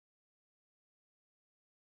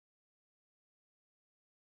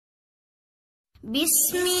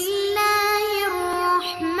بسم الله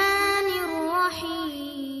الرحمن الرحيم.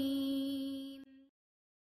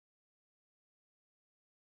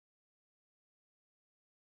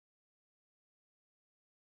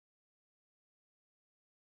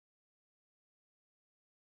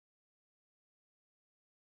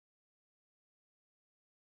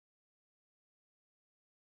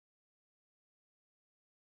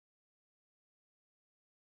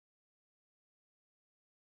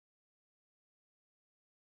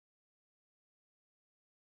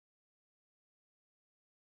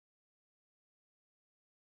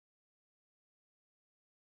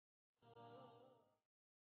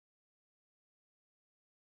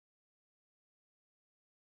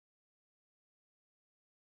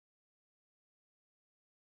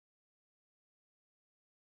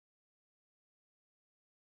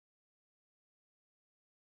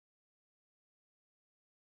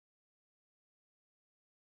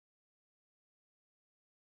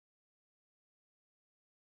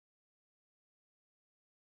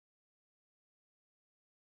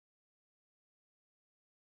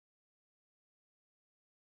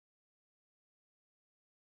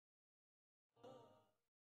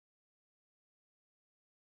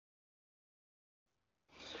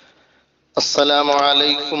 السلام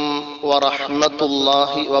عليكم ورحمة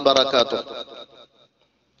الله وبركاته.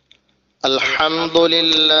 الحمد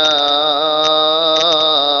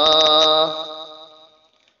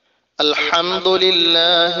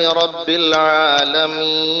لله رب العالمين،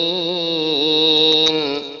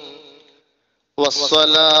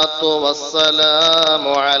 والصلاة والسلام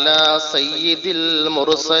على سيد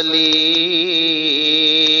المرسلين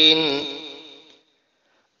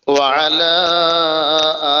وعلى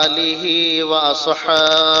آله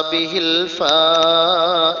وأصحابه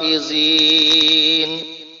الفائزين.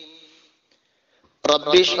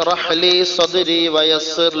 رب اشرح لي صدري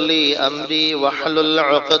ويسر لي أمري واحلل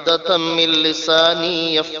عقدة من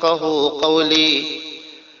لساني يفقه قولي،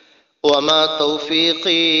 وما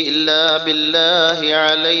توفيقي إلا بالله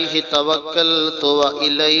عليه توكلت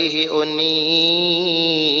وإليه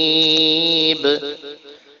أنيب.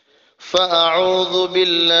 فأعوذ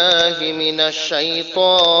بالله من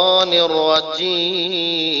الشيطان الرجيم.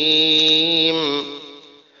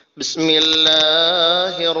 بسم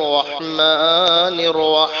الله الرحمن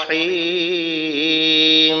الرحيم.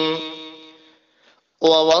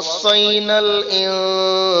 ووصينا الإنسان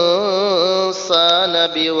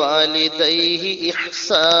بوالديه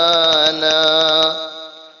إحسانا،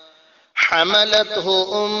 حملته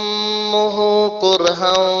أمه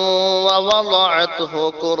كرها ووضعته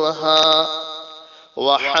كرها،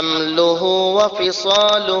 وحمله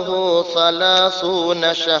وفصاله 30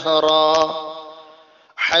 شهرا،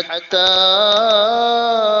 حتى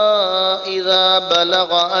إذا بلغ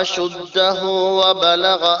أشده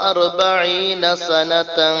وبلغ 40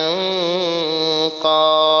 سنة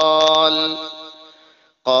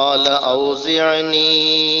قال أوزعني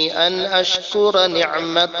أن أشكر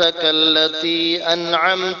نعمتك التي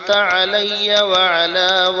أنعمت علي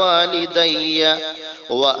وعلى والدي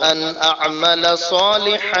وأن أعمل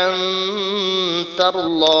صالحا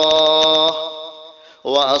ترضاه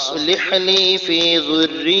وأصلح لي في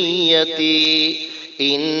ذريتي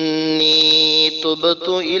إني تبت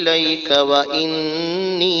إليك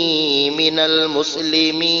وإني من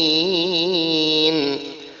المسلمين.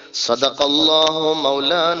 صدق الله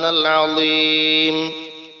مولانا العظيم.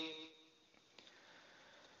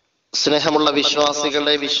 സ്നേഹമുള്ള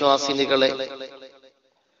വിശ്വാസികളെ, വിശ്വാസിനികളെ,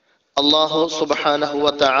 അല്ലാഹു സുബ്ഹാനഹു വ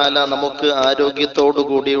തആല നമുക്ക്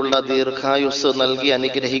ആരോഗ്യത്തോടുകൂടിയുള്ള ദീർഘായുസ് നൽകി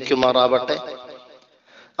അനുഗ്രഹിക്കുമാറാവട്ടെ.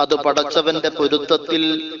 അത് പടച്ചവന്റെ പൊരുത്തത്തിൽ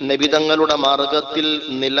നബിതങ്ങളുടെ മാർഗത്തിൽ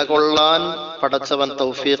നിലകൊള്ളാൻ പടച്ചവൻ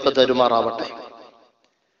തൗഫീഖ് തരുമാറാവട്ടെ.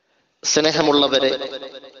 സ്നേഹമുള്ളവരെ,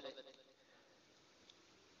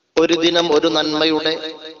 ഒരു ദിനം ഒരു നന്മയുടെ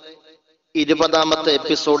 20ാമത്തെ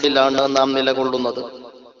എപ്പിസോഡിലാണ് നാം നിലകൊള്ളുന്നത്.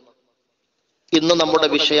 ഇന്ന് നമ്മുടെ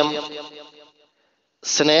വിഷയം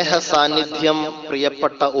സ്നേഹ സാന്നിധ്യം,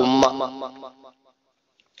 പ്രിയപ്പെട്ട ഉമ്മ.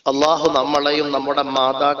 അള്ളാഹു നമ്മളെയും നമ്മുടെ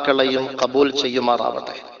മാതാക്കളെയും കബൂൽ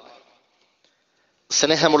ചെയ്യുമാറാവട്ടെ.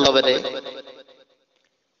 സ്നേഹമുള്ളവരെ,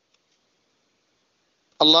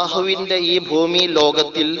 അള്ളാഹുവിന്റെ ഈ ഭൂമി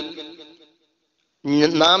ലോകത്തിൽ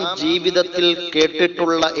നാം ജീവിതത്തിൽ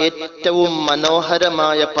കേട്ടിട്ടുള്ള ഏറ്റവും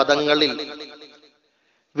മനോഹരമായ പദങ്ങളിൽ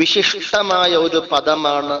വിശിഷ്ടമായ ഒരു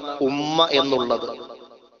പദമാണ് ഉമ്മ എന്നുള്ളത്.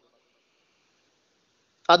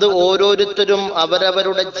 അത് ഓരോരുത്തരും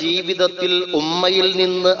അവരവരുടെ ജീവിതത്തിൽ ഉമ്മയിൽ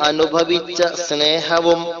നിന്ന് അനുഭവിച്ച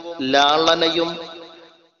സ്നേഹവും ലാളനയും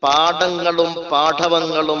പാഠങ്ങളും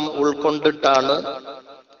പാഠവങ്ങളും ഉൾക്കൊണ്ടിട്ടാണ്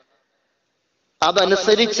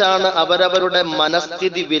അതനുസരിച്ചാണ് അവരവരുടെ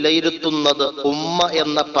മനസ്ഥിതി വിലയിരുത്തുന്നത് ഉമ്മ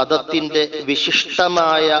എന്ന പദത്തിന്റെ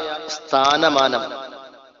വിശിഷ്ടമായ സ്ഥാനമാനം.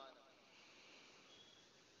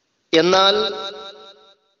 എന്നാൽ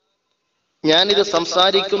ഞാനിത്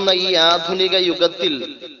സംസാരിക്കുന്ന ഈ ആധുനിക യുഗത്തിൽ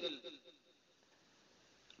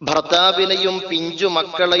ഭർത്താവിനെയും പിഞ്ചു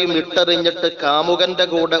മക്കളെയും ഇട്ടെറിഞ്ഞിട്ട് കാമുകന്റെ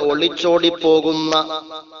കൂടെ ഒളിച്ചോടിപ്പോകുന്ന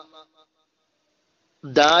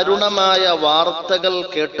ദാരുണമായ വാർത്തകൾ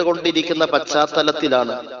കേട്ടുകൊണ്ടിരിക്കുന്ന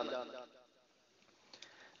പശ്ചാത്തലത്തിലാണ്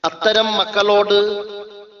അത്തരം മക്കളോട്,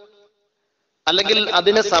 അല്ലെങ്കിൽ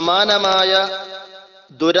അതിന് സമാനമായ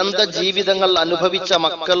ദുരന്ത ജീവിതങ്ങൾ അനുഭവിച്ച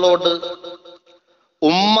മക്കളോട്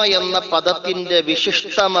ഉമ്മ എന്ന പദത്തിന്റെ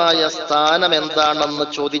വിശിഷ്ടമായ സ്ഥാനം എന്താണെന്ന്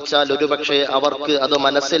ചോദിച്ചാൽ ഒരുപക്ഷെ അവർക്ക് അത്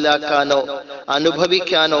മനസ്സിലാക്കാനോ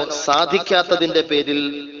അനുഭവിക്കാനോ സാധിക്കാത്തതിന്റെ പേരിൽ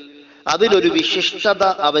അതിലൊരു വിശിഷ്ടത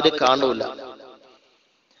അവര് കാണൂല.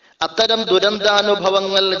 അത്തരം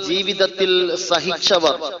ദുരന്താനുഭവങ്ങൾ ജീവിതത്തിൽ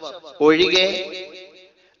സഹിച്ചവർ ഒഴികെ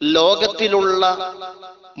ലോകത്തിലുള്ള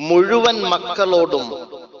മുഴുവൻ മക്കളോടും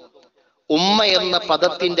ഉമ്മ എന്ന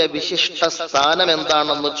പദത്തിന്റെ വിശിഷ്ട സ്ഥാനം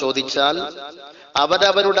എന്താണെന്ന് ചോദിച്ചാൽ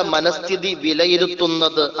അവരവരുടെ മനസ്ഥിതി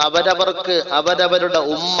വിലയിരുത്തുന്നത് അവരവർക്ക് അവരവരുടെ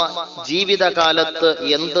ഉമ്മ ജീവിതകാലത്ത്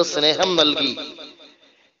എന്ത് സ്നേഹം നൽകി,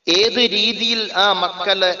 ഏത് രീതിയിൽ ആ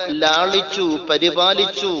മക്കളെ ലാളിച്ചു,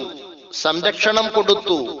 പരിപാലിച്ചു, സംരക്ഷണം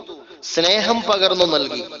കൊടുത്തു, സ്നേഹം പകർന്നു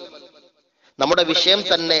നൽകി. നമ്മുടെ വിഷയം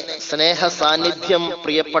തന്നെ സ്നേഹ സാന്നിധ്യം,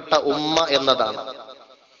 പ്രിയപ്പെട്ട ഉമ്മ എന്നതാണ്.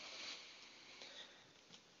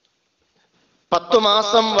 10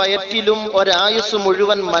 മാസം വയറ്റിലും ഒരായുസ്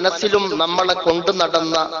മുഴുവൻ മനസ്സിലും നമ്മളെ കൊണ്ടു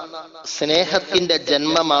നടന്ന സ്നേഹത്തിന്റെ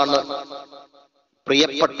ജന്മമാണ്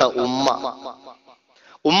പ്രിയപ്പെട്ട ഉമ്മ.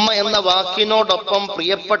 ഉമ്മ എന്ന വാക്കിനോടൊപ്പം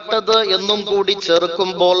പ്രിയപ്പെട്ടത് എന്നും കൂടി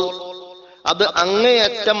ചേർക്കുമ്പോൾ അത്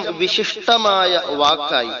അങ്ങേയറ്റം വിശിഷ്ടമായ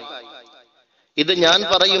വാക്കായി. ഇത് ഞാൻ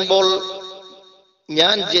പറയുമ്പോൾ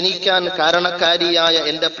ഞാൻ ജനിക്കാൻ കാരണക്കാരിയായ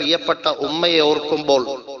എൻ്റെ പ്രിയപ്പെട്ട ഉമ്മയെ ഓർക്കുമ്പോൾ,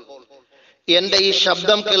 എന്റെ ഈ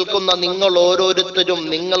ശബ്ദം കേൾക്കുന്ന നിങ്ങൾ ഓരോരുത്തരും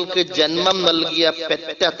നിങ്ങൾക്ക് ജന്മം നൽകിയ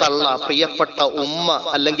പെറ്റ തള്ള, പ്രിയപ്പെട്ട ഉമ്മ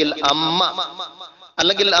അല്ലെങ്കിൽ അമ്മ,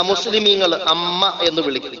 അല്ലെങ്കിൽ അമുസ്ലിമീങ്ങൾ അമ്മ എന്ന്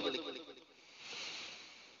വിളിക്കും.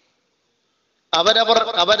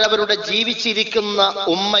 അവരവരുടെ ജീവിച്ചിരിക്കുന്ന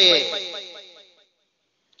ഉമ്മയെ,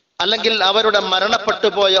 അല്ലെങ്കിൽ അവരുടെ മരണപ്പെട്ടു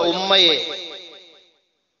പോയ ഉമ്മയെ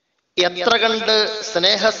എത്ര കണ്ട്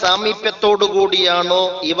സ്നേഹ സാമീപ്യത്തോടുകൂടിയാണോ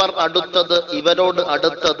ഇവർ അടുത്തത്, ഇവരോട്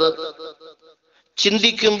അടുത്തത്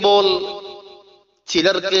ചിന്തിക്കുമ്പോൾ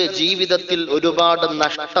ചിലർക്ക് ജീവിതത്തിൽ ഒരുപാട്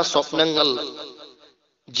നഷ്ട സ്വപ്നങ്ങൾ,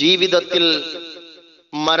 ജീവിതത്തിൽ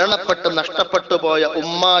മരണപ്പെട്ട് നഷ്ടപ്പെട്ടു പോയ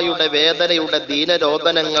ഉമ്മായുടെ വേദനയുടെ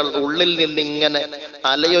ദീനരോദനങ്ങൾ ഉള്ളിൽ നിന്നിങ്ങനെ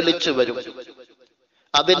അലയൊലിച്ചു വരും.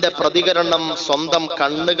 അതിന്റെ പ്രതികരണം സ്വന്തം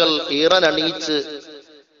കണ്ണുകൾ ഈറനണിയിച്ച്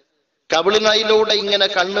കവിളിനയിലൂടെ ഇങ്ങനെ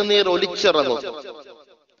കണ്ണുനീർ ഒലിച്ചിറങ്ങും.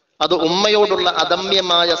 അത് ഉമ്മയോടുള്ള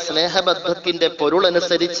അദമ്യമായ സ്നേഹബദ്ധത്തിന്റെ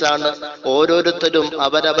പൊരുളനുസരിച്ചാണ് ഓരോരുത്തരും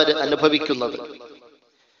അവരവര് അനുഭവിക്കുന്നത്.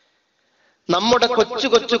 നമ്മുടെ കൊച്ചു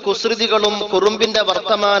കൊച്ചു കുസൃതികളും കുറുമ്പിന്റെ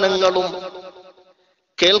വർത്തമാനങ്ങളും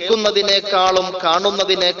കേൾക്കുന്നതിനേക്കാളും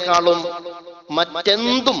കാണുന്നതിനേക്കാളും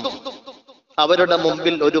മറ്റെന്തും അവരുടെ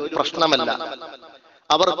മുമ്പിൽ ഒരു പ്രശ്നമല്ല.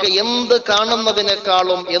 അവർക്ക് എന്ത്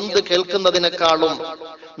കാണുന്നതിനേക്കാളും എന്ത് കേൾക്കുന്നതിനേക്കാളും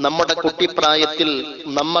നമ്മുടെ കുട്ടിപ്രായത്തിൽ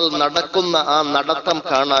നമ്മൾ നടക്കുന്ന ആ നടത്തം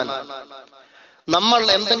കാണാൻ, നമ്മൾ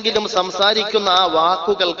എന്തെങ്കിലും സംസാരിക്കുന്ന ആ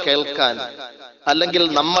വാക്കുകൾ കേൾക്കാൻ, അല്ലെങ്കിൽ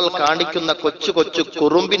നമ്മൾ കാണിക്കുന്ന കൊച്ചു കൊച്ചു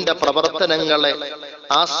കുറുമ്പിന്റെ പ്രവർത്തനങ്ങളെ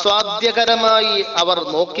ആസ്വാദ്യകരമായി അവർ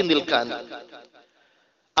നോക്കി നിൽക്കാൻ,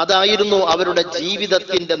 അതായിരുന്നു അവരുടെ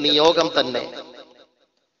ജീവിതത്തിന്റെ നിയോഗം തന്നെ.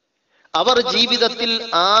 അവർ ജീവിതത്തിൽ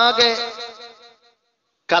ആകെ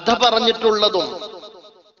കഥ പറഞ്ഞിട്ടുള്ളതും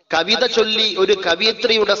കവിത ചൊല്ലി ഒരു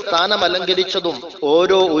കവിയത്രിയുടെ സ്ഥാനം അലങ്കരിച്ചതും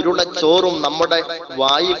ഓരോ ഉരുളച്ചോറും നമ്മുടെ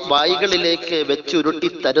വായികളിലേക്ക് വെച്ചുരുട്ടി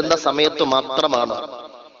തരുന്ന സമയത്ത് മാത്രമാണ്.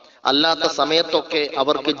 അല്ലാത്ത സമയത്തൊക്കെ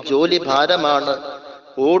അവർക്ക് ജോലി ഭാരമാണ്,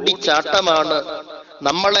 ഓടിച്ചാട്ടമാണ്.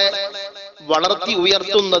 നമ്മളെ വളർത്തി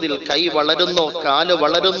ഉയർത്തുന്നതിൽ കൈ വളരുന്നോ കാല്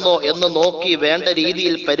വളരുന്നോ എന്ന് നോക്കി വേണ്ട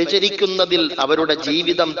രീതിയിൽ പരിചരിക്കുന്നതിൽ അവരുടെ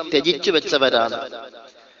ജീവിതം ത്യജിച്ചു വെച്ചവരാണ്.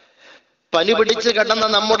 പനി പിടിച്ച് കിടന്ന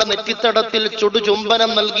നമ്മുടെ നെറ്റിത്തടത്തിൽ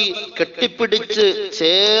ചുടുചുംബനം നൽകി കെട്ടിപ്പിടിച്ച്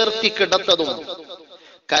ചേർത്തി കിടത്തതും,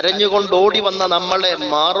 കരഞ്ഞുകൊണ്ടോടി വന്ന നമ്മളെ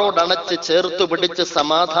മാറോടണച്ച് ചേർത്തു പിടിച്ച്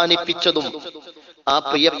സമാധാനിപ്പിച്ചതും ആ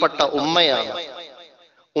പ്രിയപ്പെട്ട ഉമ്മയാണ്.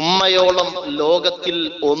 ഉമ്മയോളം ലോകത്തിൽ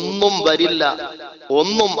ഒന്നും വരില്ല,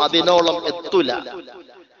 ഒന്നും അതിനോളം എത്തൂല.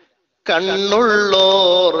 കണ്ണുള്ളോർക്കെന്നും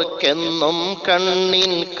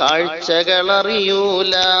കണ്ണിൻ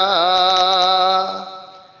കാഴ്ചകളറിയൂല,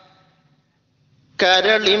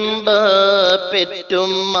 കരളിമ്പ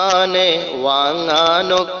പെറ്റുമ്മാനെ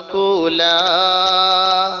വാങ്ങാനൊക്കൂല.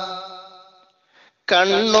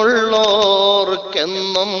 കണ്ണുള്ളോർക്കെന്നും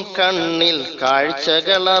കണ്ണിൽ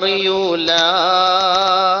കാഴ്ചകളറിയൂല.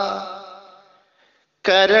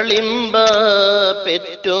 കരളിമ്പ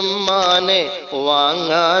പെറ്റുമ്മാനെ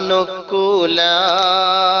വാങ്ങാനൊക്കൂല.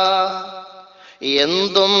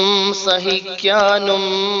 എന്തും സഹിക്കാനും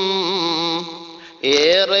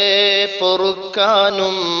ഏറെ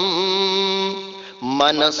പൊറുക്കാനും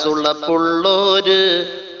മനസ്സുള്ളപ്പുള്ളൊരു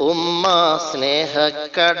ഉമ്മ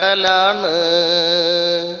സ്നേഹക്കടലാണ്.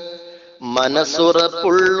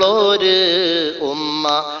 മനസ്സുറപ്പുള്ളൊരു ഉമ്മ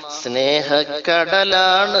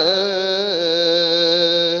സ്നേഹക്കടലാണ്.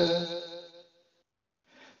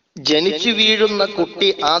 ജനിച്ചു വീഴുന്ന കുട്ടി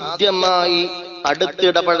ആദ്യമായി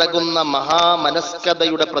അടുത്തിടപഴകുന്ന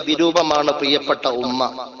മഹാമനസ്കതയുടെ പ്രതിരൂപമാണ് പ്രിയപ്പെട്ട ഉമ്മ.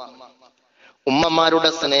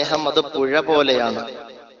 ഉമ്മമാരുടെ സ്നേഹം അത് പുഴ പോലെയാണ്.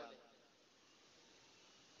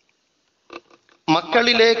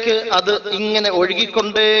 മക്കളിലേക്ക് അത് ഇങ്ങനെ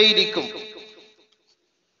ഒഴുകിക്കൊണ്ടേയിരിക്കും.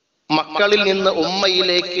 മക്കളിൽ നിന്ന്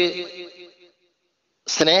ഉമ്മയിലേക്ക്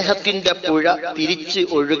സ്നേഹത്തിന്റെ പുഴ തിരിച്ച്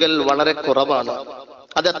ഒഴുകൽ വളരെ കുറവാണ്.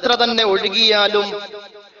 അതെത്ര തന്നെ ഒഴുകിയാലും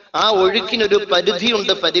ആ ഒഴുക്കിനൊരു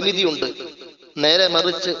പരിധിയുണ്ട്, പരിമിതിയുണ്ട്. നേരെ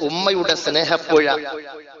മറിച്ച് ഉമ്മയുടെ സ്നേഹപ്പുഴ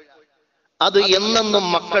അത് എന്നെന്നും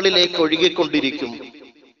മക്കളിലേക്ക് ഒഴുകിക്കൊണ്ടിരിക്കും.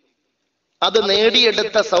 അത്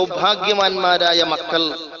നേടിയെടുത്ത സൗഭാഗ്യവാന്മാരായ മക്കൾ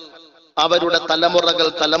അവരുടെ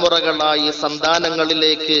തലമുറകളായി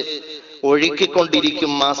സന്താനങ്ങളിലേക്ക്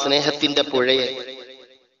ഒഴുക്കിക്കൊണ്ടിരിക്കും ആ സ്നേഹത്തിന്റെ പുഴയെ.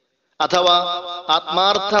 അഥവാ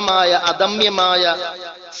ആത്മാർത്ഥമായ അദമ്യമായ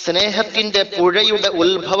സ്നേഹത്തിന്റെ പുഴയുടെ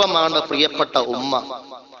ഉത്ഭവമാണ് പ്രിയപ്പെട്ട ഉമ്മ.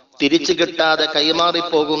 തിരിച്ചു കിട്ടാതെ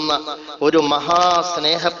കൈമാറിപ്പോകുന്ന ഒരു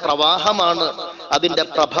മഹാസ്നേഹപ്രവാഹമാണ്, അതിന്റെ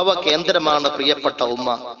പ്രഭവ കേന്ദ്രമാണ് പ്രിയപ്പെട്ട ഉമ്മ.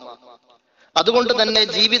 അതുകൊണ്ട് തന്നെ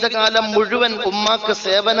ജീവിതകാലം മുഴുവൻ ഉമ്മാക്ക്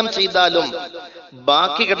സേവനം ചെയ്താലും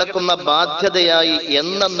ബാക്കി കിടക്കുന്ന ബാധ്യതയായി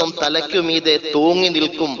എന്നെന്നും തലയ്ക്കുമീതെ തൂങ്ങി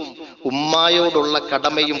നിൽക്കും ഉമ്മായോടുള്ള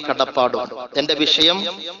കടമയും കടപ്പാടും. എന്റെ വിഷയം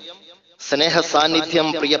സ്നേഹ സാന്നിധ്യം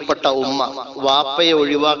പ്രിയപ്പെട്ട ഉമ്മ. വാപ്പയെ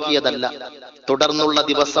ഒഴിവാക്കിയതല്ല. തുടർന്നുള്ള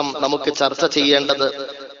ദിവസം നമുക്ക് ചർച്ച ചെയ്യേണ്ടത്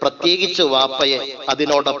പ്രത്യേകിച്ച് വാപ്പയെ,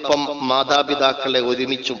 അതിനോടൊപ്പം മാതാപിതാക്കളെ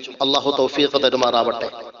ഒരുമിച്ചും. അള്ളാഹു തൗഫീഖ് തരുമാറാവട്ടെ.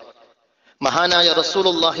 മഹാനായ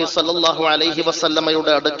റസൂലുള്ളാഹി സ്വല്ലല്ലാഹു അലൈഹി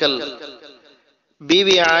വസല്ലമയുടെ അടുക്കൽ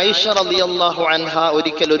ബീവി ആയിഷ റളിയല്ലാഹു അൻഹ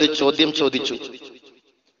ഒരിക്കൽ ഒരു ചോദ്യം ചോദിച്ചു.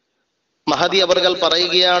 മഹദി അവർകൾ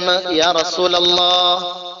പറയുകയാണ്, യാ റസൂലല്ലാഹ്,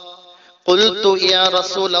 ഖുൽതു യാ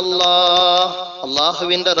റസൂലല്ലാഹ്,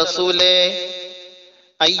 അല്ലാഹുവിന്റെ റസൂലേ,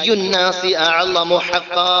 അയ്യുന്നാസി അഅ്ലമു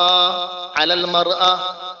ഹഖ്ഖാ അലൽ മർഅ,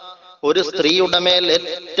 ഒരു സ്ത്രീയുടെ മേൽ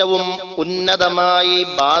ഏറ്റവും ഉന്നതമായി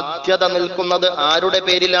ബാധ്യത നിൽക്കുന്നത് ആരുടെ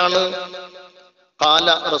പേരിലാണ്? ഖാല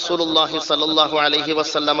റസൂലുള്ളാഹി സ്വല്ലല്ലാഹു അലൈഹി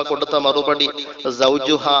വസല്ലമ കൊടുത്ത മറുപടി,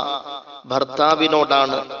 സൗജുഹ,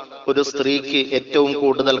 ഭർത്താവിനോടാണ് ഒരു സ്ത്രീക്ക് ഏറ്റവും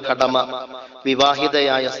കൂടുതൽ കടമ,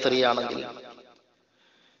 വിവാഹിതയായ സ്ത്രീയാണെങ്കിൽ.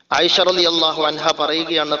 ആയിഷ റളിയല്ലാഹു അൻഹ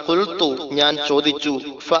പറയുകയാണ്, ഖുൽതു, ഞാൻ ചോദിച്ചു,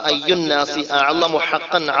 ഫഅയ്യുന്നാസി അഅ്ലമു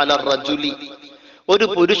ഹഖ്ഖൻ അലർ റജുലി, ഒരു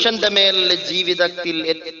പുരുഷന്റെ മേലെ ജീവിതത്തിൽ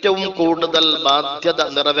ഏറ്റവും കൂടുതൽ ബാധ്യത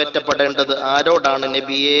നിറവേറ്റപ്പെടേണ്ടത് ആരോടാണ്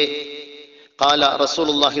നബിയെ? ഖാല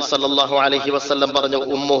റസൂലുള്ളാഹി സ്വല്ലല്ലാഹു അലൈഹി വസല്ലം പറഞ്ഞു,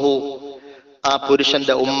 ഉമ്മുഹു, ആ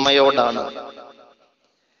പുരുഷന്റെ ഉമ്മയോടാണ്.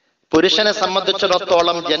 പുരുഷനെ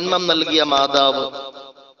സംബന്ധിച്ചിടത്തോളം ജന്മം നൽകിയ മാതാവ്,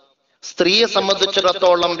 സ്ത്രീയെ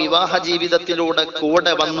സംബന്ധിച്ചിടത്തോളം വിവാഹ ജീവിതത്തിലൂടെ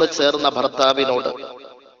കൂടെ വന്നു ചേർന്ന ഭർത്താവിനോട്.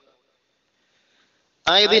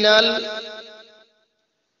 ആയതിനാൽ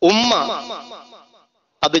ഉമ്മ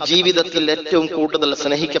അത് ജീവിതത്തിൽ ഏറ്റവും കൂടുതൽ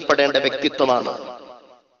സ്നേഹിക്കപ്പെടേണ്ട വ്യക്തിത്വമാണ്.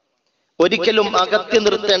 ഒരിക്കലും അകറ്റി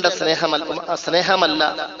നിർത്തേണ്ട സ്നേഹമല്ല,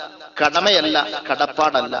 കടമയല്ല,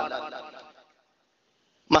 കടപ്പാടല്ല.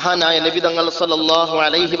 മഹാനായ നബി തങ്ങൾ സല്ലല്ലാഹു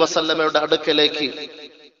അലൈഹി വസല്ലമയുടെ അടുക്കലേക്ക്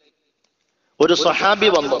ഒരു സ്വഹാബി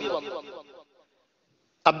വന്നു.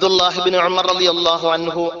 അബ്ദുല്ലാഹി ഇബ്നു ഉമർ റളിയല്ലാഹു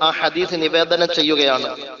അൻഹു ആ ഹദീസ് നിവേദനം ചെയ്യുകയാണ്.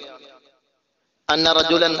 അന്ന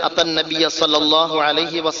റജുലൻ അത്തൻ നബിയ സല്ലല്ലാഹു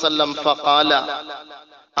അലൈഹി വസല്ലം ഫഖാല,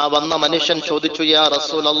 ആ വന്ന മനുഷ്യൻ ചോദിച്ചു, യാ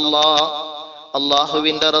റസൂലല്ലാഹ്,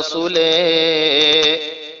 അല്ലാഹുവിന്റെ റസൂലേ,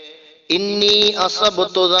 ഇന്നി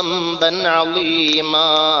അസബ്തു ദംബൻ അളീമാ,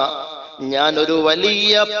 ഞാൻ ഒരു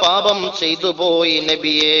വലിയ പാപം ചെയ്തു പോയി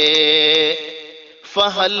നബിയേ.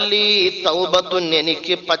 ഫഹല്ലി തൗബത്തുൻ,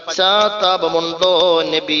 എനിക്ക് പശ്ചാത്താപമുണ്ടോ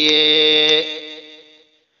നബിയേ?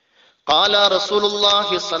 ഖാല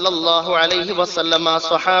റസൂലുള്ളാഹി സ്വല്ലല്ലാഹു അലൈഹി വസല്ലമ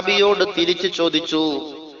സ്വഹാബിയോട് തിരിച്ചു ചോദിച്ചു,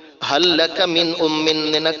 ഹല്ലക മിൻ ഉമ്മിൻ,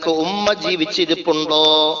 നിനക്ക് ഉമ്മ ജീവിച്ചിരിപ്പുണ്ടോ?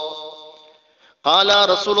 ഖാല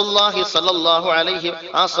റസൂലുള്ളാഹി സ്വല്ലല്ലാഹു അലൈഹി,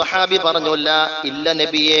 ആ സ്വഹാബി പറഞ്ഞു, ലാ, ഇല്ല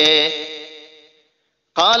നബിയേ.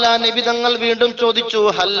 ഖാല, നബി തങ്ങൾ വീണ്ടും ചോദിച്ചു,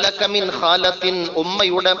 ഹല്ലക മിൻ ഖാലത്തിൻ,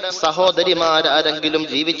 ഉമ്മയുടെ സഹോദരിമാരാരെങ്കിലും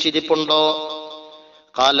ജീവിച്ചിരിപ്പുണ്ടോ?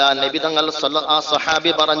 ഖാല, നബി തങ്ങൾ ആ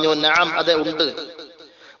സ്വഹാബി പറഞ്ഞു, നഅം, അതെ ഉണ്ട്.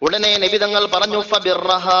 ഉടനെ നബി തങ്ങൾ പറഞ്ഞു,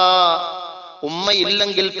 ഫബിർറഹ,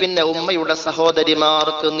 ഉമ്മയില്ലെങ്കിൽ പിന്നെ ഉമ്മയുടെ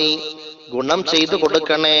സഹോദരിമാർക്ക് നീ ഗുണം ചെയ്തു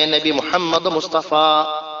കൊടുക്കണേ നബി മുഹമ്മദ് മുസ്തഫ.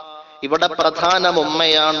 ഇവിടെ പ്രധാനം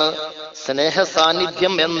ഉമ്മയാണ്. സ്നേഹ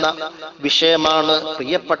സാന്നിധ്യം എന്ന വിഷയമാണ്,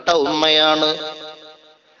 പ്രിയപ്പെട്ട ഉമ്മയാണ്.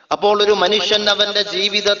 അപ്പോൾ ഒരു മനുഷ്യൻ അവന്റെ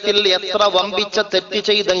ജീവിതത്തിൽ എത്ര വമ്പിച്ച തെറ്റ്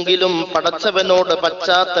ചെയ്തെങ്കിലും പടച്ചവനോട്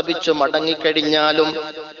പശ്ചാത്തപിച്ചു മടങ്ങിക്കഴിഞ്ഞാലും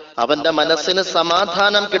അവന്റെ മനസ്സിന്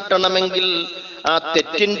സമാധാനം കിട്ടണമെങ്കിൽ, ആ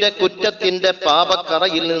തെറ്റിന്റെ കുറ്റത്തിന്റെ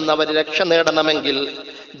പാപക്കറയിൽ നിന്ന് അവർ രക്ഷ നേടണമെങ്കിൽ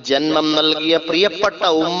ജന്മം നൽകിയ പ്രിയപ്പെട്ട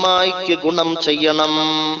ഉമ്മായിക്ക് ഗുണം ചെയ്യണം.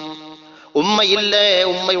 ഉമ്മയില്ലേ,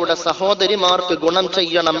 ഉമ്മയുടെ സഹോദരിമാർക്ക് ഗുണം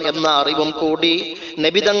ചെയ്യണം എന്ന അറിവും കൂടി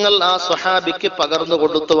നബിതങ്ങൾ ആ സ്വഹാബിക്ക് പകർന്നു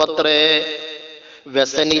കൊടുത്തു അത്രേ.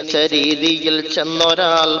 വ്യസനിച്ച രീതിയിൽ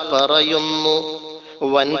ചെന്നൊരാൾ പറയുന്നു,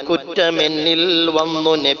 വൻകുറ്റമെന്നിൽ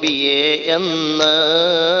വന്നു നബിയെ എന്ന്.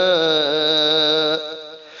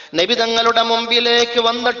 നബി തങ്ങളുടെ മുമ്പിലേക്ക്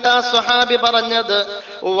വന്നിട്ട് ആ സ്വഹാബി പറഞ്ഞത്,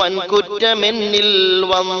 വൻകുറ്റമെന്നിൽ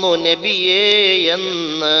വന്നു നബിയെ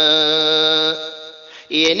എന്ന്.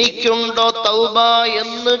 എനിക്കുണ്ടോ തൗബ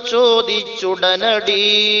എന്ന് ചോദിച്ചുടനടി,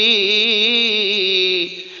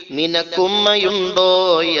 നിനക്കുമ്മയുണ്ടോ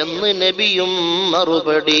എന്ന് നബിയും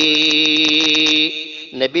മറുപടി.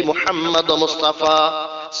 നബി മുഹമ്മദ് മുസ്തഫ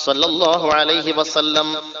സല്ലല്ലാഹു അലൈഹി വസല്ലം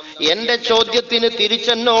എന്റെ ചോദ്യത്തിന്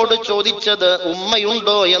തിരിച്ചെന്നോട് ചോദിച്ചത്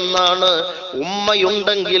ഉമ്മയുണ്ടോ എന്നാണ്.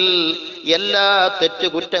 ഉമ്മയുണ്ടെങ്കിൽ എല്ലാ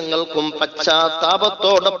തെറ്റുകുറ്റങ്ങൾക്കും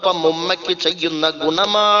പശ്ചാത്താപത്തോടൊപ്പം ഉമ്മയ്ക്ക് ചെയ്യുന്ന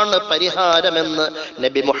ഗുണമാണ് പരിഹാരമെന്ന്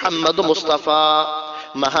നബി മുഹമ്മദ് മുസ്തഫ.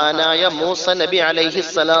 മഹാനായ മൂസ നബി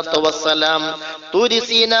അലൈഹിസ്സലാത്തു വസ്സലാം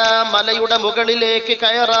തുരിസീന മലയുടെ മുകളിലേക്ക്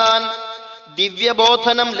കയറാൻ,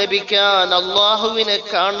 ദിവ്യബോധനം ലഭിക്കാൻ, അള്ളാഹുവിനെ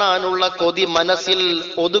കാണാനുള്ള കൊതി മനസ്സിൽ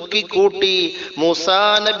ഒതുക്കിക്കൂട്ടി മൂസാ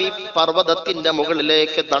നബി പർവ്വതത്തിന്റെ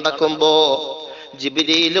മുകളിലേക്ക് നടക്കുമ്പോ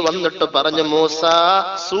ജിബ്രീൽ വന്നിട്ട് പറഞ്ഞു, മൂസ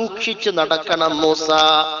സൂക്ഷിച്ചു നടക്കണം മൂസ,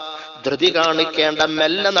 ധൃതി കാണിക്കേണ്ട,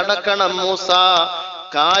 മെല്ലെ നടക്കണം മൂസ,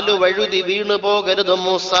 കാലു വഴുതി വീണു പോകരുത്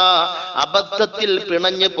മൂസ, അബദ്ധത്തിൽ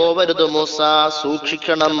പിണഞ്ഞു പോവരുത് മൂസ,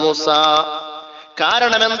 സൂക്ഷിക്കണം മൂസ.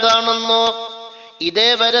 കാരണം എന്താണെന്നോ,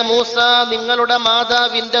 ഇതേവരെ മൂസ നിങ്ങളുടെ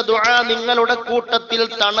മാതാവിന്റെ ദുആ നിങ്ങളുടെ കൂട്ടത്തിൽ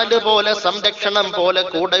തണല് പോലെ, സംരക്ഷണം പോലെ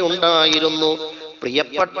കൂടെ ഉണ്ടായിരുന്നു.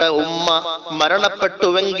 പ്രിയപ്പെട്ട ഉമ്മ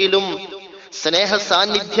മരണപ്പെട്ടുവെങ്കിലും സ്നേഹ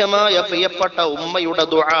സാന്നിധ്യമായ പ്രിയപ്പെട്ട ഉമ്മയുടെ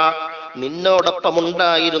ദുആ നിന്നോടൊപ്പം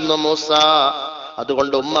ഉണ്ടായിരുന്നു മൂസ.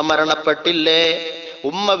 അതുകൊണ്ട് ഉമ്മ മരണപ്പെട്ടില്ലേ,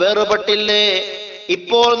 ഉമ്മ വേറുപെട്ടില്ലേ.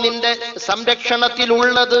 ഇപ്പോൾ നിന്റെ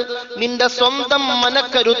സംരക്ഷണത്തിലുള്ളത് നിന്റെ സ്വന്തം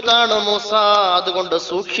മനക്കരുത്താണ് മൂസ. അതുകൊണ്ട്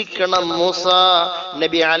സൂക്ഷിക്കണം മൂസ.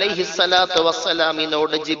 നബി അലൈഹിസ്സലാത്തു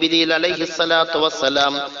വസ്സലാമിനോട് ജിബ്രീൽ അലൈഹിസ്സലാത്തു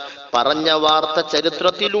വസ്സലാം പറഞ്ഞ വാർത്ത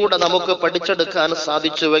ചരിത്രത്തിലൂടെ നമുക്ക് പഠിച്ചെടുക്കാൻ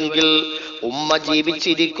സാധിച്ചുവെങ്കിൽ ഉമ്മ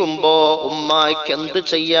ജീവിച്ചിരിക്കുമ്പോ ഉമ്മായ്ക്ക് എന്ത്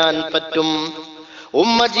ചെയ്യാൻ പറ്റും?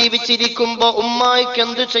 ഉമ്മ ജീവിച്ചിരിക്കുമ്പോ ഉമ്മായ്ക്ക്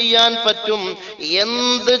എന്ത് ചെയ്യാൻ പറ്റും?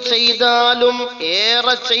 എന്ത് ചെയ്താലും,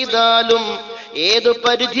 ഏറെ ചെയ്താലും, ഏത്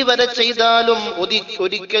പരിധി വരെ ചെയ്താലും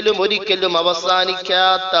ഒരിക്കലും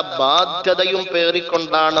അവസാനിക്കാത്ത ബാധ്യതയും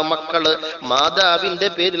പേറിക്കൊണ്ടാണ് മക്കള് മാതാവിന്റെ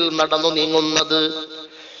പേരിൽ നടന്നു നീങ്ങുന്നത്.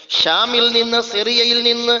 ഷാമിൽ നിന്ന്, സിറിയയിൽ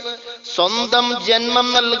നിന്ന് സ്വന്തം ജന്മം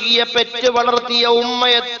നൽകിയ, പെറ്റ് വളർത്തിയ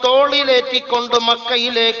ഉമ്മയെ തോളിലേറ്റിക്കൊണ്ട്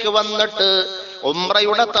മക്കയിലേക്ക് വന്നിട്ട്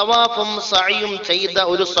ഉംറയുടെ തവാഫും സഅയും ചെയ്ത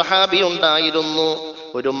ഒരു സ്വഹാബി ഉണ്ടായിരുന്നു,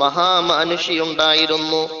 ഒരു മഹാമാനുഷി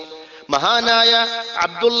ഉണ്ടായിരുന്നു. മഹാനായ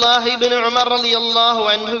അബ്ദുല്ലാഹി ഇബ്നു ഉമർ റളിയല്ലാഹു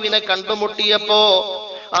അൻഹുവിനെ കണ്ടുമുട്ടിയപ്പോ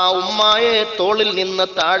ആ ഉമ്മായെ തോളിൽ നിന്ന്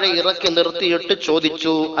താഴെ ഇറക്കി നിർത്തിയിട്ട്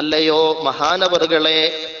ചോദിച്ചു, അല്ലയോ മഹാനവറുകളെ,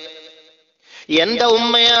 എന്റെ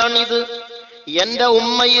ഉമ്മയാണിത്. എന്റെ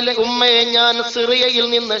ഉമ്മയെ ഞാൻ സിറിയയിൽ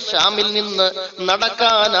നിന്ന്, ഷാമിൽ നിന്ന്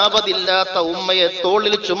നടക്കാനാവതില്ലാത്ത ഉമ്മയെ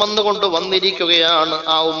തോളിൽ ചുമന്നുകൊണ്ട് വന്നിരിക്കുകയാണ്.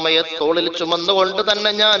 ആ ഉമ്മയെ തോളിൽ ചുമന്നുകൊണ്ട്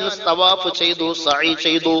തന്നെ ഞാൻ തവാഫ് ചെയ്തു, സഅയ്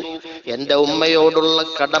ചെയ്തു. എന്റെ ഉമ്മയോടുള്ള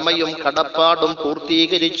കടമയും കടപ്പാടും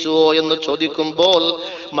പൂർത്തീകരിച്ചുവോ എന്ന് ചോദിക്കുമ്പോൾ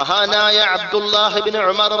മഹാനായ അബ്ദുല്ലാഹി ഇബ്നു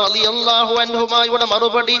ഉമർ റളിയല്ലാഹു അൻഹുമായുടെ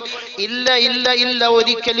മറുപടി, ഇല്ല ഇല്ല ഇല്ല,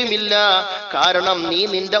 ഒരിക്കലുമില്ല. കാരണം നീ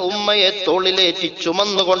നിന്റെ ഉമ്മയെ തോളിലേറ്റി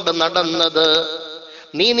ചുമന്നുകൊണ്ട് നടന്നത്,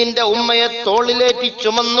 നിന്റെ ഉമ്മയെ തോളിലേറ്റി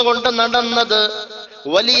ചുമന്നുകൊണ്ട് നടന്നത്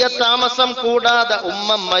വലിയ താമസം കൂടാതെ ഉമ്മ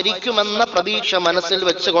മരിക്കുമെന്ന പ്രതീക്ഷ മനസ്സിൽ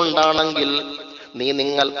വെച്ചുകൊണ്ടാണെങ്കിൽ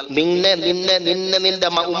നിന്റെ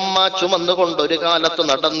ഉമ്മ ചുമന്നുകൊണ്ട് ഒരു കാലത്ത്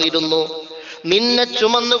നടന്നിരുന്നു. നിന്നെ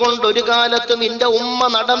ചുമന്നുകൊണ്ട് ഒരു കാലത്ത് നിന്റെ ഉമ്മ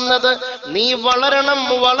നടന്നത് നീ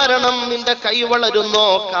വളരണം, നിന്റെ കൈ വളരുന്നോ,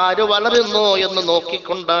 കാല് വളരുന്നോ എന്ന്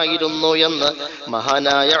നോക്കിക്കൊണ്ടായിരുന്നു എന്ന്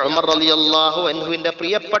മഹാനായ ഉമർ റളിയല്ലാഹു അൻഹുവിന്റെ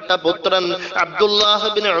പ്രിയപ്പെട്ട പുത്രൻ അബ്ദുല്ലാഹ്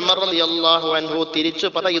ഇബ്നു ഉമർ റളിയല്ലാഹു അൻഹു തിരിച്ചു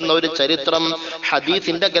പറയുന്ന ഒരു ചരിത്രം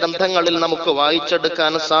ഹദീസിന്റെ ഗ്രന്ഥങ്ങളിൽ നമുക്ക്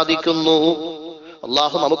വായിച്ചെടുക്കാൻ സാധിക്കുന്നു.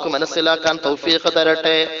 അള്ളാഹു നമുക്ക് മനസ്സിലാക്കാൻ തൗഫീഖ്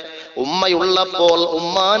തരട്ടെ. ഉമ്മയുള്ളപ്പോൾ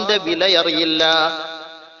ഉമ്മാന്റെ വിലയറിയില്ല.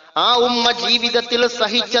 ആ ഉമ്മ ജീവിതത്തിൽ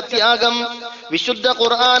സഹിച്ച ത്യാഗം വിശുദ്ധ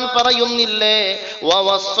ഖുർആൻ പറയുന്നില്ലേ,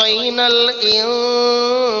 വവസ്സൈനൽ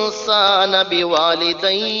ഇൻസാന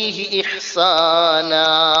ബിവാലിദൈഹി ഇഹ്സാനാ.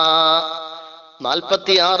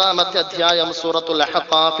 46-ാമത്തെ അധ്യായം സൂറത്തുൽ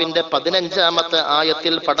അഹ്ഖാഫിന്റെ 15-ാമത്തെ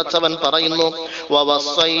ആയത്തിൽ പടച്ചവൻ പറയുന്നു,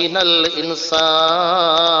 വവസ്സൈനൽ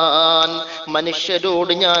ഇൻസാൻ,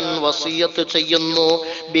 മനുഷ്യരോട് ഞാൻ വസിയത്ത് ചെയ്യുന്നു,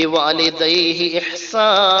 ബിവാലിദൈഹി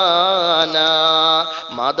ഇഹ്സാനാ,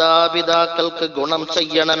 മാതാപിതാക്കൾക്ക് ഗുണം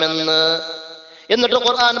ചെയ്യണമെന്ന്. എന്നിട്ട്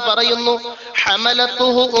ഖുർആൻ പറയുന്നു,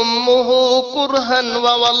 ഹമലതുഹു ഉമ്മുഹു കുർഹൻ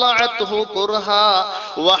വവളഅതുഹു കുർഹാ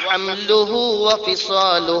വഹംലുഹു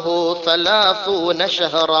വഫിസാലുഹു 30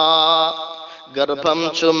 ശഹറാ. ഗർഭം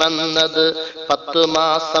ചുമന്നത് 10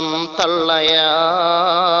 മാസം തള്ളയാ,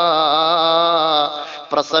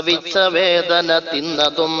 പ്രസവിച്ച വേദന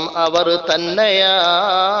തിന്നതും അവർ തന്നെയാ,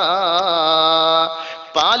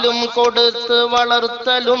 പാലും കൊടുത്ത്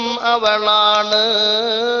വളർത്തലും അവളാണ്,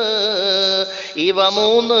 ഇവ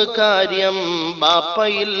 3 കാര്യം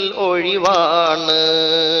ബാപ്പയിൽ ഒഴിവാണ്.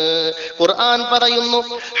 ഖുർആൻ പറയുന്നു,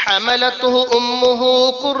 ഹമലതുഹു ഉമ്മുഹു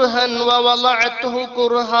കുർഹൻ വവളഅതുഹു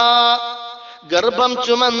കുർഹാ. ഗർഭം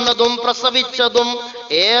ചുമന്നതും പ്രസവിച്ചതും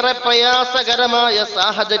ഏറെ പ്രയാസകരമായ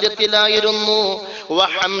സാഹചര്യത്തിലായിരുന്നു.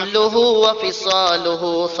 വഹംലുഹു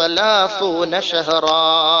വഫിസാലുഹു 30 ശഹറാ.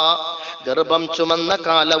 ഗർഭം ചുമന്ന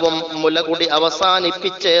കാലവും മുലകുടി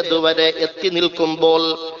അവസാനിപ്പിച്ചതുവരെ എത്തി നിൽക്കുമ്പോൾ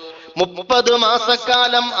 30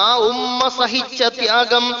 മാസക്കാലം ആ ഉമ്മ സഹിച്ച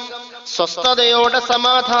ത്യാഗം സ്വസ്ഥതയോടെ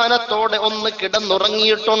സമാധാനത്തോടെ ഒന്ന്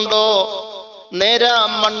കിടന്നുറങ്ങിയിട്ടുണ്ടോ?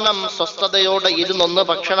 നേരാമണ്ണം സ്വസ്ഥതയോടെ ഇരുന്നൊന്ന്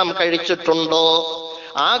ഭക്ഷണം കഴിച്ചിട്ടുണ്ടോ?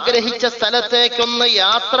 ആഗ്രഹിച്ച സ്ഥലത്തേക്കൊന്ന്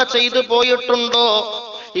യാത്ര ചെയ്തു പോയിട്ടുണ്ടോ?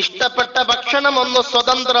 ഇഷ്ടപ്പെട്ട ഭക്ഷണം ഒന്ന്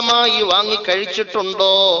സ്വതന്ത്രമായി വാങ്ങി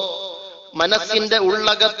കഴിച്ചിട്ടുണ്ടോ? മനസ്സിന്റെ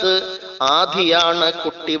ഉള്ളകത്ത് ആധിയാണ്.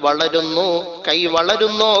 കുട്ടി വളരുന്നു, കൈ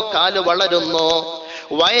വളരുന്നോ, കാല് വളരുന്നോ?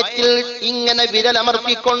 വയറ്റിൽ ഇങ്ങനെ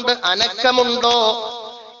വിരലമർത്തിക്കൊണ്ട് അനക്കമുണ്ടോ?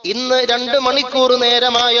 ഇന്ന് 2 മണിക്കൂർ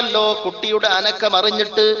നേരമായല്ലോ കുട്ടിയുടെ അനക്കം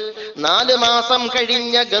അറിഞ്ഞിട്ട്. 4 മാസം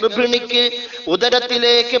കഴിഞ്ഞ ഗർഭിണിക്ക്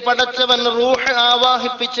ഉദരത്തിലേക്ക് പടച്ചവൻ റൂഹ്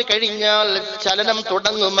ആവാഹിപ്പിച്ച് കഴിഞ്ഞാൽ ചലനം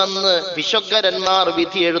തുടങ്ങുമെന്ന് വിശുദ്ധരന്മാർ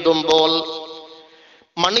വിധി എഴുതുമ്പോൾ,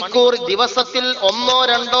 മണിക്കൂർ ദിവസത്തിൽ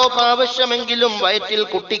 1-2 പ്രാവശ്യമെങ്കിലും വയറ്റിൽ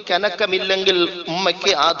കുട്ടിക്ക് അനക്കമില്ലെങ്കിൽ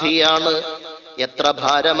ഉമ്മയ്ക്ക് ആധിയാണ്. എത്ര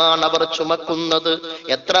ഭാരമാണ് അവർ ചുമക്കുന്നത്,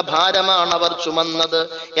 എത്ര ഭാരമാണ് അവർ ചുമന്നത്,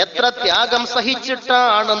 എത്ര ത്യാഗം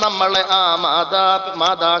സഹിച്ചിട്ടാണ് നമ്മളെ ആ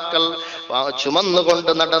മാതാക്കൾ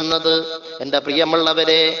ചുമന്നുകൊണ്ട് നടന്നത്. എൻ്റെ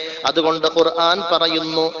പ്രിയമുള്ളവരെ, അതുകൊണ്ട് ഖുർആൻ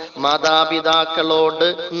പറയുന്നു, മാതാപിതാക്കളോട്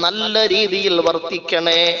നല്ല രീതിയിൽ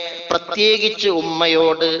വർത്തിക്കണേ, പ്രത്യേകിച്ച്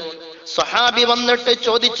ഉമ്മയോട്. സ്വഹാബി വന്നിട്ട്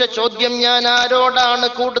ചോദിച്ച ചോദ്യം, ഞാൻ ആരോടാണ്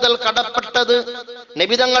കൂടുതൽ കടപ്പെട്ടത്?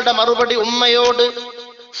 നബി തങ്ങളുടെ മറുപടി, ഉമ്മയോട്.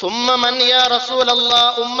 സുമ്മ മൻ യാ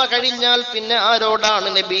റസൂലല്ലാഹ്, ഉമ്മ കഴിഞ്ഞാൽ പിന്നെ ആരോടാണ്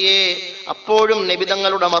നബിയെ? അപ്പോഴും നബി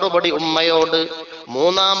തങ്ങളുടെ മറുപടി ഉമ്മയോട്.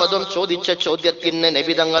 മൂന്നാമതും ചോദിച്ച ചോദ്യത്തിന്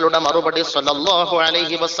നബി തങ്ങളുടെ മറുപടി സ്വല്ലല്ലാഹു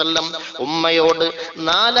അലൈഹി വസല്ലം ഉമ്മയോട്.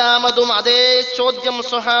 നാലാമതും അതേ ചോദ്യം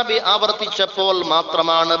സ്വഹാബി ആവർത്തിച്ചപ്പോൾ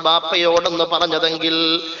മാത്രമാണ് ബാപ്പയോടെന്ന് പറഞ്ഞതെങ്കിൽ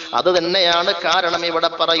അത് തന്നെയാണ് കാരണം ഇവിടെ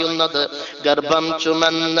പറയുന്നത്. ഗർഭം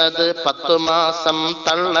ചുമന്നത് 10 മാസം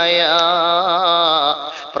തള്ളയാ,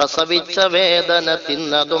 പ്രസവിച്ച വേദന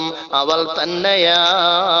തിന്നതും അവൾ തന്നെയാ,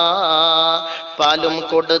 പാലും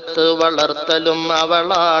കൊടുത്ത് വളർത്തലും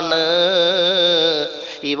അവളാണ്,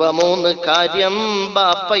 ഇവ 3 കാര്യം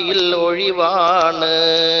ബാപ്പയിൽ ഒഴിവാണ്.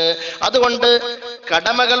 അതുകൊണ്ട്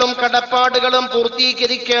കടമകളും കടപ്പാടുകളും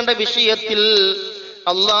പൂർത്തീകരിക്കേണ്ട വിഷയത്തിൽ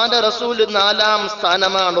അല്ലാഹുവിന്റെ റസൂല് 4-ാം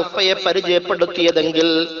സ്ഥാനമാണ് ഉപ്പയെ പരിചയപ്പെടുത്തിയതെങ്കിൽ,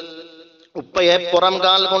 ഉപ്പയെ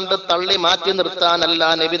പുറംകാൽ കൊണ്ട് തള്ളി മാറ്റി നിർത്താനല്ല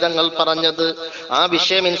നബി തങ്ങൾ പറഞ്ഞത്. ആ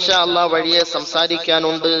വിഷയം ഇൻഷാ അല്ലാഹ് വഴിയെ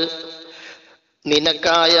സംസാരിക്കാനുണ്ട്.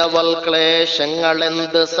 നിനക്കായവൾ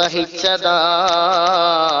ക്ലേശങ്ങളെന്ത് സഹിച്ചതാ,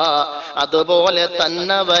 അതുപോലെ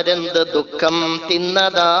തന്നവരെന്ത് ദുഃഖം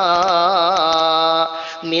തിന്നതാ.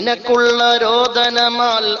 നിനക്കുള്ള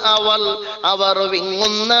രോദനമാൽ അവർ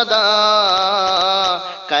വിങ്ങുന്നതാ,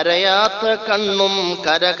 കരയാത്ത കണ്ണും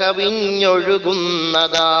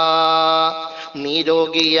കരകവിഞ്ഞൊഴുകുന്നതാ. നീ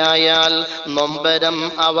രോഗിയായാൽ നൊമ്പരം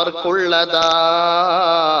അവർക്കുള്ളതാ,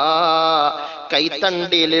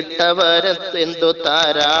 കൈത്തണ്ടിലിട്ടവരെന്തു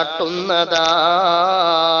താരാട്ടുന്നതാ.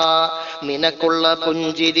 നിനക്കുള്ള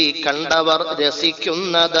പുഞ്ചിരി കണ്ടവർ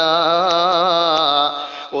രസിക്കുന്നതാ,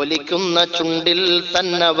 ഒലിക്കുന്ന ചുണ്ടിൽ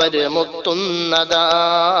തന്നവര് മുത്തുന്നതാ.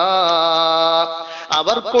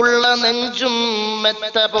 അവർക്കുള്ള നെഞ്ചും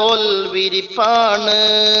മെത്ത പോൽ വിരിപ്പാണ്,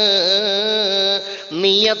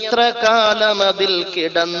 നീ എത്ര കാലം അതിൽ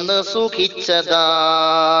കിടന്ന് സുഖിച്ചതാ,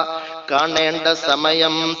 കാണേണ്ട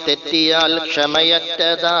സമയം തെറ്റിയാൽ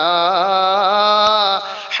ക്ഷമയറ്റതാ,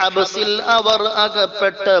 ഹബ്സിൽ അവർ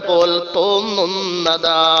അകപ്പെട്ട പോൽ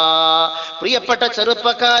തോന്നുന്നതാ. പ്രിയപ്പെട്ട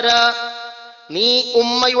ചെറുപ്പക്കാരാ, നീ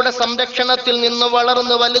ഉമ്മയുടെ സംരക്ഷണത്തിൽ നിന്ന്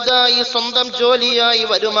വളർന്ന് വലുതായി സ്വന്തം ജോലിയായി,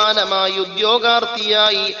 വരുമാനമായി,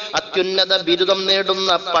 ഉദ്യോഗാർത്ഥിയായി, അത്യുന്നത ബിരുദം നേടുന്ന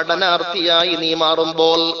പഠനാർത്ഥിയായി നീ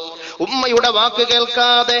മാറുമ്പോൾ, ഉമ്മയുടെ വാക്ക്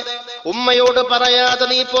കേൾക്കാതെ, ഉമ്മയോട് പറയാതെ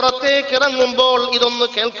നീ പുറത്തേക്ക് ഇറങ്ങുമ്പോൾ ഇതൊന്ന്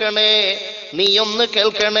കേൾക്കണേ, നീയൊന്ന്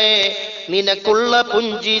കേൾക്കണേ. നിനക്കുള്ള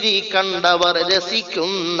പുഞ്ചിരി കണ്ടവർ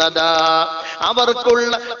രസിക്കുന്നതാ,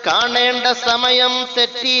 അവർക്കുള്ള കാണേണ്ട സമയം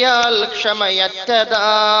തെറ്റിയാൽ ക്ഷമയറ്റതാ,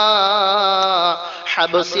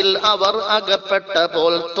 ഹബ്സിൽ അവർ അകപ്പെട്ട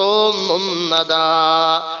പോൽ തോന്നുന്നതാ.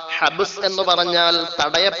 ഹബ്സ് എന്ന് പറഞ്ഞാൽ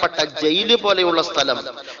തടയപ്പെട്ട ജയില് പോലെയുള്ള സ്ഥലം.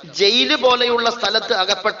 ജയില് പോലെയുള്ള സ്ഥലത്ത്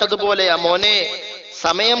അകപ്പെട്ടതുപോലെയാ മോനെ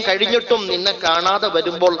സമയം കഴിഞ്ഞിട്ടും നിന്നെ കാണാതെ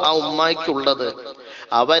വരുമ്പോൾ ആ ഉമ്മായ്ക്കുള്ളത്.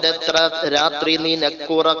 അവരെത്ര രാത്രി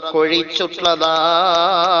നിനക്കുറക്കൊഴിച്ചിട്ടുള്ളതാ,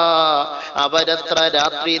 അവരെത്ര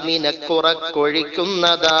രാത്രി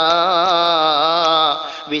നിനക്കുറക്കൊഴിക്കുന്നതാ,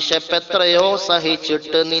 വിശപ്പെത്രയോ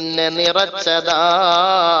സഹിച്ചിട്ട് നിന്നെ നിറച്ചതാ.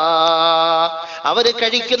 അവര്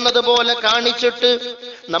കഴിക്കുന്നത് പോലെ കാണിച്ചിട്ട്,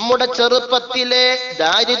 നമ്മുടെ ചെറുപ്പത്തിലെ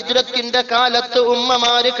ദാരിദ്ര്യത്തിന്റെ കാലത്ത്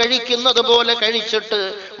ഉമ്മമാര് കഴിക്കുന്നത് പോലെ കഴിച്ചിട്ട്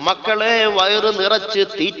മക്കളെ വയറ് നിറച്ച്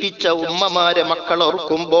തീറ്റിച്ച ഉമ്മമാരെ മക്കൾ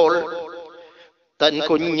ഓർക്കുമ്പോൾ, തൻ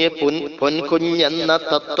കുഞ്ഞ് പൊൻകുഞ്ഞെന്ന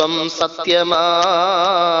തത്വം സത്യമാ,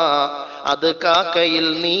 അത് കാക്കയിൽ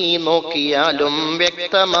നീ നോക്കിയാലും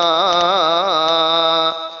വ്യക്തമാ.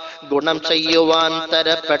 ഗുണം ചെയ്യുവാൻ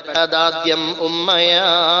തരപ്പെട്ടതാദ്യം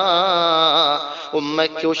ഉമ്മയാ,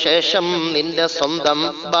 ഉമ്മയ്ക്കു ശേഷം നിന്റെ സ്വന്തം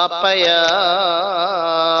ബാപ്പയാ.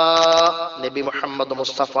 നബി മുഹമ്മദ്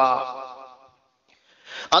മുസ്തഫ.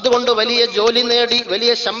 അതുകൊണ്ട് വലിയ ജോലി നേടി,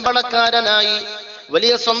 വലിയ ശമ്പളക്കാരനായി,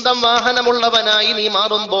 വലിയ സ്വന്തം വാഹനമുള്ളവനായി നീ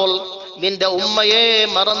മാറുമ്പോൾ നിന്റെ ഉമ്മയെ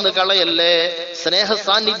മറന്നു കളയല്ലേ. സ്നേഹ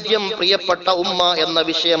സാന്നിധ്യം, പ്രിയപ്പെട്ട ഉമ്മ എന്ന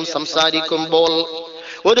വിഷയം സംസാരിക്കുമ്പോൾ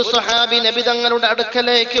ഒരു സ്വഹാബി നബിതങ്ങളുടെ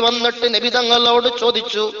അടുക്കലേക്ക് വന്നിട്ട് നബിതങ്ങളോട്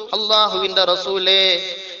ചോദിച്ചു, അല്ലാഹുവിന്റെ റസൂലേ,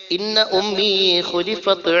 ഇന്ന ഉമ്മീ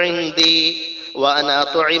ഖുരിഫത്ത് ഇൻദി വഅനാ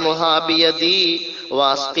തുഇമുഹാ ബിയദി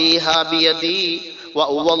വഅസ്ഖീഹാ ബിയദി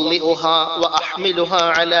വഉവല്ലിഉഹാ വഅഹ്മിലുഹാ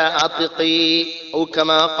അലാ ആതിഖി ഔ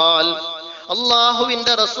കമാ ഖാൽ.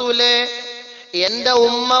 അല്ലാഹുവിന്റെ റസൂലേ, എന്റെ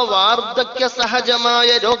ഉമ്മ വാർദ്ധക്യ സഹജമായ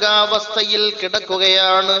രോഗാവസ്ഥയിൽ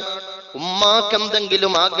കിടക്കുകയാണ്.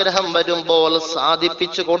 ഉമ്മാക്കെന്തെങ്കിലും ആഗ്രഹം വരുമ്പോൾ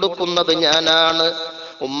സാധിപ്പിച്ചു കൊടുക്കുന്നത് ഞാനാണ്.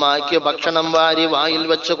 ഉമ്മാക്ക് ഭക്ഷണം വാരി വായിൽ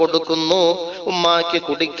വെച്ച് കൊടുക്കുന്നു, ഉമ്മാക്ക്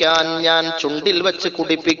കുടിക്കാൻ ഞാൻ ചുണ്ടിൽ വെച്ച്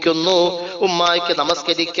കുടിപ്പിക്കുന്നു, ഉമ്മാക്ക്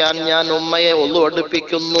നമസ്കരിക്കാൻ ഞാൻ ഉമ്മയെ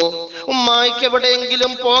ഒന്നുഅടുപ്പിക്കുന്നു, ഉമ്മാക്ക്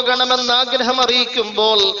എവിടെയെങ്കിലും പോകണമെന്ന് ആഗ്രഹം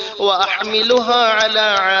അറിയിക്കുമ്പോൾ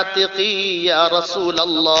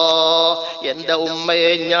എന്റെ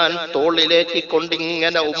ഉമ്മയെ ഞാൻ തോളിലേക്ക്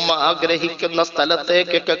കൊണ്ടിങ്ങനെ ഉമ്മ ആഗ്രഹിക്കുന്ന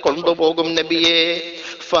സ്ഥലത്തേക്കൊക്കെ കൊണ്ടുപോകും നബിയെ.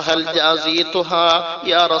 ഫഹൽ ജാസീതുഹാ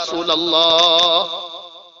യാ റസൂലല്ലാഹ്,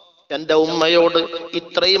 എന്റെ ഉമ്മയോട്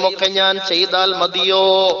ഇത്രയുമൊക്കെ ഞാൻ ചെയ്താൽ മതിയോ?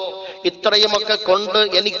 ഇത്രയുമൊക്കെ കൊണ്ട്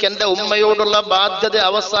എനിക്ക് എന്റെ ഉമ്മയോടുള്ള ബാധ്യത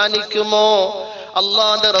അവസാനിക്കുമോ?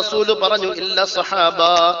 അള്ളാന്റെ റസൂല് പറഞ്ഞു, ഇല്ല സഹാബ,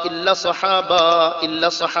 ഇല്ല സഹാബ, ഇല്ല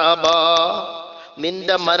സഹാബ.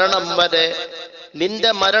 നിന്റെ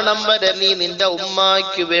മരണം വരെ നീ നിന്റെ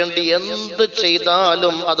ഉമ്മായ്ക്ക് വേണ്ടി എന്ത്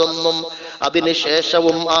ചെയ്താലും അതൊന്നും,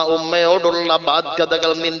 അതിനുശേഷവും ആ ഉമ്മയോടുള്ള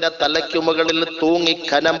ബാധ്യതകൾ നിന്റെ തലയ്ക്കു മുകളിൽ തൂങ്ങി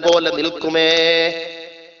കനം പോലെ നിൽക്കുമേ.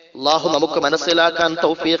 അല്ലാഹു നമുക്ക് മനസ്സിലാക്കാൻ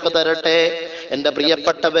തൗഫീഖ് തരട്ടെ. എന്റെ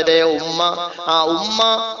പ്രിയപ്പെട്ടവരെ, ആ ഉമ്മ,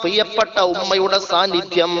 പ്രിയപ്പെട്ട ഉമ്മയുടെ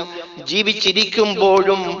സാന്നിധ്യം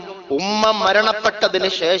ജീവിച്ചിരിക്കുമ്പോഴും ഉമ്മ മരണപ്പെട്ടതിന്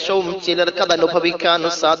ശേഷവും ചിലർക്ക് അത് അനുഭവിക്കാൻ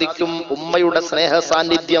സാധിക്കും. ഉമ്മയുടെ സ്നേഹ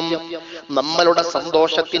സാന്നിധ്യം. നമ്മളുടെ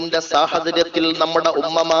സന്തോഷത്തിന്റെ സാഹചര്യത്തിൽ നമ്മുടെ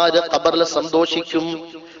ഉമ്മമാര് ഖബറിൽ സന്തോഷിക്കും.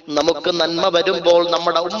 നമുക്ക് നന്മ വരുമ്പോൾ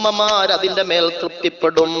നമ്മുടെ ഉമ്മമാർ അതിന്റെ മേൽ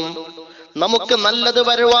തൃപ്തിപ്പെടും. നമുക്ക് നല്ലത്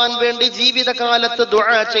വരുവാൻ വേണ്ടി ജീവിതകാലത്ത്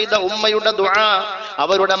ദുആ ചെയ്ത ഉമ്മയുടെ ദുആ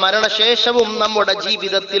അവരുടെ മരണശേഷവും നമ്മുടെ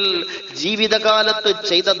ജീവിതകാലത്ത്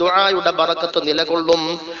ചെയ്ത ദുആയുടെ ബറക്കത്ത് നിലകൊള്ളും.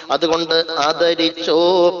 അതുകൊണ്ട് ആദരിച്ചോ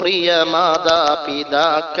പ്രിയ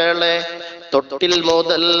മാതാപിതാക്കളെ, തൊട്ടിൽ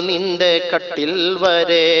മുതൽ നിന്റെ കട്ടിൽ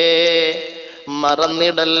വരെ.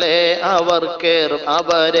 മറന്നിടല്ലേ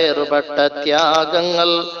അവരേർപ്പെട്ട ത്യാഗങ്ങൾ,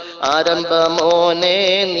 ആരംഭമോനെ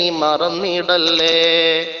നീ മറന്നിടല്ലേ.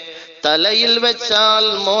 തലയിൽ വെച്ചാൽ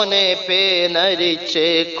മോനെ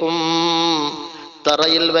പേനരിച്ചേക്കും,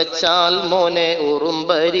 തറയിൽ വെച്ചാൽ മോനെ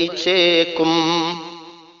ഉറുമ്പരിച്ചേക്കും.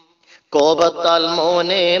 കോപത്താൽ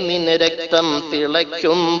മോനെ നിന് രക്തം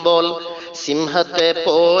തിളയ്ക്കുമ്പോൾ സിംഹത്തെ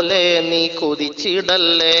പോലെ നീ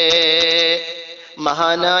കുതിച്ചിടല്ലേ.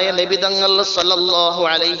 മഹാനായ നബി തങ്ങൾ സല്ലല്ലാഹു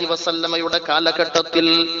അലൈഹി വസല്ലമയുടെ കാലഘട്ടത്തിൽ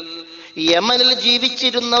യമനിൽ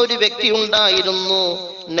ജീവിച്ചിരുന്ന ഒരു വ്യക്തി ഉണ്ടായിരുന്നു.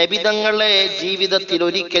 നബി തങ്ങളെ ജീവിതത്തിൽ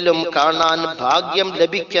ഒരിക്കലും കാണാൻ ഭാഗ്യം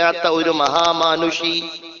ലഭിക്കാത്ത ഒരു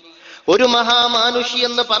മഹാമാനുഷി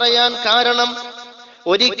എന്ന് പറയാൻ കാരണം,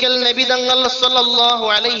 ഒരിക്കൽ നബി തങ്ങൾ സല്ലല്ലാഹു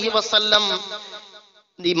അലൈഹി വസല്ലം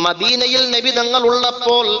മദീനയിൽ നബി തങ്ങൾ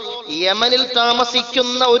ഉള്ളപ്പോൾ യമനിൽ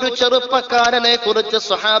താമസിക്കുന്ന ഒരു ചെറുപ്പക്കാരനെ കുറിച്ച്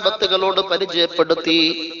സ്വഹാബത്തുകളോട് പരിചയപ്പെടുത്തി.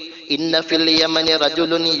 ഇന്ന ഫിൽ യമനി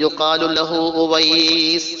റജുലുൻ യുഖാലു ലഹു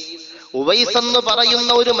ഉവൈസ് എന്ന് പറയുന്ന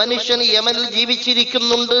ഒരു മനുഷ്യൻ യമനിൽ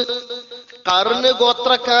ജീവിച്ചിരിക്കുന്നുണ്ട്. ഖർന്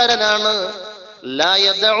ഗോത്രക്കാരനാണ്. ലാ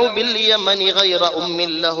യദഉ ബിൽ യമനി ഗൈറ ഉമ്മിൻ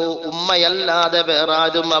ലഹു, ഉമ്മയല്ലാതെ വേറെ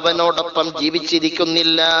ആരും അവനോടൊപ്പം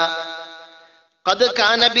ജീവിച്ചിരിക്കുന്നില്ല. ഖദ്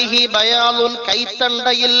കാന ബിഹി ബയാലുൻ,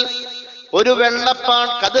 കൈത്തണ്ടയിൽ ഒരു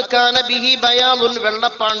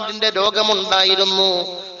വെള്ളപ്പാണ്ടിന്റെ രോഗമുണ്ടായിരുന്നു.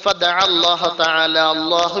 ഫദഅ അല്ലാഹു തആല,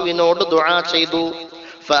 അല്ലാഹുവിനോട് ദുആ ചെയ്തു.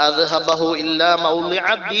 ഫഅദ്ഹബഹു ഇല്ലാ മൗളിഅ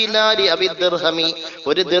ദീനാരി അബി ദിർഹമി,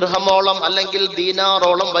 ഒരു ദിർഹമോളം അല്ലെങ്കിൽ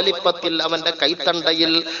ദീനാറോളം വലിപ്പത്തിൽ അവന്റെ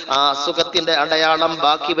കൈത്തണ്ടയിൽ ആ അസുഖത്തിന്റെ അടയാളം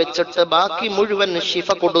ബാക്കി വെച്ചിട്ട് ബാക്കി മുഴുവൻ ശിഫ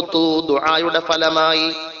കൊടുത്തു ദുആയുടെ ഫലമായി.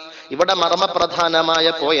 ഇവിടെ മർമ്മപ്രധാനമായ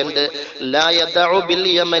പോയിന്റ്, ലാ യദഉ ബിൽ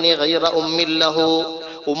യമനി ഗൈറ ഉമ്മിൻ ലഹു,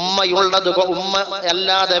 ഉമ്മയുള്ളത് ഉമ്മ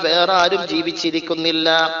അല്ലാതെ വേറെ ആരും ജീവിച്ചിരിക്കുന്നില്ല.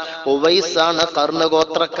 ഉവൈസാണ്, ഖർന്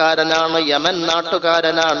ഗോത്രക്കാരനാണ്, യമൻ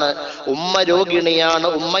നാട്ടുകാരനാണ്, ഉമ്മ രോഗിണിയാണ്,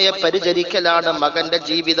 ഉമ്മയെ പരിചരിക്കലാണ് മകന്റെ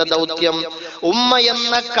ജീവിത ദൗത്യം. ഉമ്മ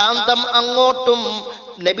എന്ന കാന്തം അങ്ങോട്ടും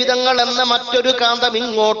നബിതങ്ങൾ എന്ന മറ്റൊരു കാന്തം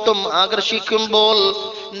ഇങ്ങോട്ടും ആകർഷിക്കുമ്പോൾ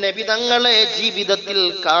നബിതങ്ങളെ ജീവിതത്തിൽ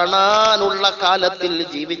കാണാനുള്ള കാലത്തിൽ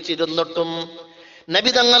ജീവിച്ചിരുന്നിട്ടും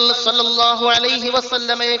നബിതങ്ങൾ സല്ലല്ലാഹു അലൈഹി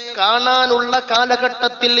വസല്ലമയെ കാണാനുള്ള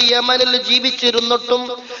കാലഘട്ടത്തിൽ യമനിൽ ജീവിച്ചിരുന്നിട്ടും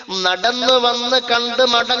നടന്നു വന്ന് കണ്ട്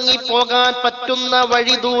മടങ്ങിപ്പോകാൻ പറ്റുന്ന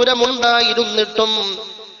വഴി ദൂരമുണ്ടായിരുന്നിട്ടും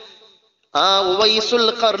ആ ഉവൈസുൽ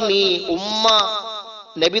ഖർനി ഉമ്മ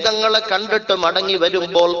നബിതങ്ങളെ കണ്ടിട്ട് മടങ്ങി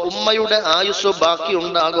വരുമ്പോൾ ഉമ്മയുടെ ആയുസ് ബാക്കി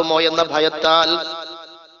ഉണ്ടാകുമോ എന്ന ഭയത്താൽ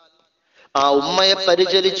ആ ഉമ്മയെ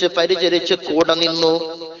പരിചരിച്ച് കൂടെ നിന്നു.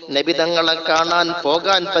 നബിതങ്ങളെ കാണാൻ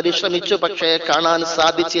പോകാൻ പരിശ്രമിച്ചു, പക്ഷേ കാണാൻ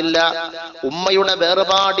സാധിച്ചില്ല. ഉമ്മയുടെ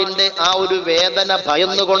വേർപാടിന്റെ ആ ഒരു വേദന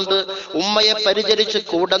ഭയന്നുകൊണ്ട് ഉമ്മയെ പരിചരിച്ച്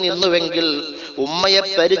കൂടെ നിന്നുവെങ്കിൽ, ഉമ്മയെ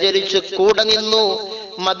പരിചരിച്ച് കൂടെ നിന്നു.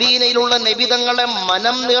 മദീനയിലുള്ള നബിതങ്ങളെ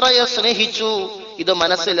മനം നിറയെ സ്നേഹിച്ചു. ഇത്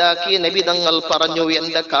മനസ്സിലാക്കി നബിതങ്ങൾ പറഞ്ഞു,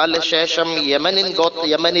 എന്റെ കാലശേഷം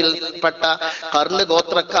യമനിൽപ്പെട്ട ഖർന്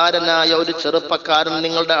ഗോത്രക്കാരനായ ഒരു ചെറുപ്പക്കാരൻ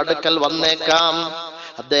നിങ്ങളുടെ അടുക്കൽ വന്നേക്കാം.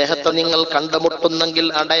 അദ്ദേഹത്തെ നിങ്ങൾ കണ്ടുമുട്ടുന്നെങ്കിൽ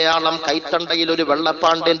അടയാളം, കൈത്തണ്ടയിൽ ഒരു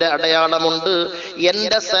വെള്ളപ്പാണ്ടിന്റെ അടയാളമുണ്ട്.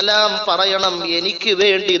 എന്റെ സലാം പറയണം, എനിക്ക്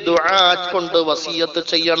വേണ്ടി ദുആ കൊണ്ട് വസിയത്ത്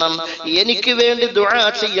ചെയ്യണം, എനിക്ക് വേണ്ടി ദുആ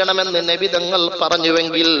ചെയ്യണമെന്ന് നബിതങ്ങൾ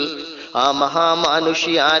പറഞ്ഞുവെങ്കിൽ ആ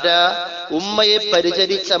മഹാമാനുഷി ആരാ? ഉമ്മയെ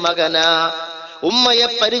പരിചരിച്ച മകനാ. ഉമ്മയെ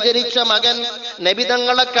പരിചരിച്ച മകൻ,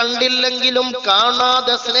 നബിതങ്ങളെ കണ്ടില്ലെങ്കിലും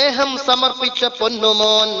കാണാതെ സ്നേഹം സമർപ്പിച്ച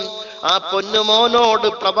പൊന്നുമോൻ. ആ പൊന്നുമോനോട്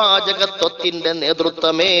പ്രവാചകത്വത്തിന്റെ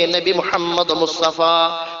നേതൃത്വമേ നബി മുഹമ്മദ് മുസ്തഫ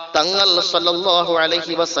തങ്ങൾ സല്ലല്ലാഹു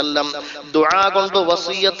അലൈഹി വസല്ലം ദുആ കൊണ്ട്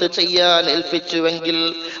വസിയത്ത് ചെയ്യാൻ ഏൽപ്പിച്ചുവെങ്കിൽ,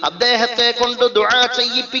 അദ്ദേഹത്തെ കൊണ്ട് ദുആ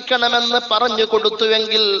ചെയ്യിപ്പിക്കണമെന്ന് പറഞ്ഞു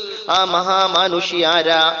കൊടുത്തുവെങ്കിൽ ആ മഹാമാനുഷി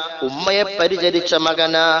ആരാ? ഉമ്മയെ പരിചരിച്ച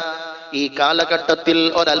മകനാ. ഈ കാലഘട്ടത്തിൽ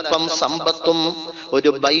ഒരൽപ്പം സമ്പത്തും ഒരു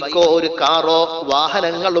ബൈക്കോ ഒരു കാറോ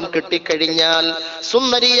വാഹനങ്ങളും കിട്ടിക്കഴിഞ്ഞാൽ,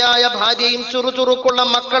 സുന്ദരിയായ ഭാര്യയും ചുറുചുറുക്കുള്ള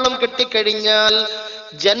മക്കളും കിട്ടിക്കഴിഞ്ഞാൽ,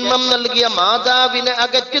 ജന്മം നൽകിയ മാതാവിനെ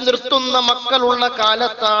അകറ്റി നിർത്തുന്ന മക്കളുള്ള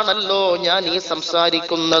കാലത്താണല്ലോ ഞാൻ ഈ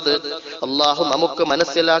സംസാരിക്കുന്നത്. അള്ളാഹു നമുക്ക്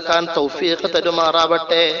മനസ്സിലാക്കാൻ തൗഫീഖ്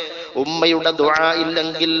തരുമാറാവട്ടെ. ഉമ്മയുടെ ദുആ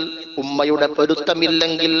ഇല്ലെങ്കിൽ, ഉമ്മയുടെ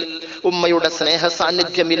പൊരുത്തമില്ലെങ്കിൽ, ഉമ്മയുടെ സ്നേഹ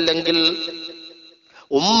സാന്നിധ്യമില്ലെങ്കിൽ,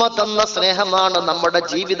 ഉമ്മ തന്ന സ്നേഹമാണ് നമ്മുടെ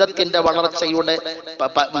ജീവിതത്തിന്റെ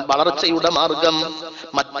വളർച്ചയുടെ മാർഗം.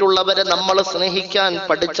 മറ്റുള്ളവരെ നമ്മൾ സ്നേഹിക്കാൻ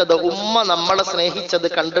പഠിച്ചത് ഉമ്മ നമ്മളെ സ്നേഹിച്ചത്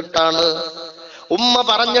കണ്ടിട്ടാണ്. ഉമ്മ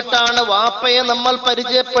പറഞ്ഞിട്ടാണ് വാപ്പയെ നമ്മൾ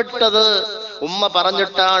പരിചയപ്പെട്ടത്. ഉമ്മ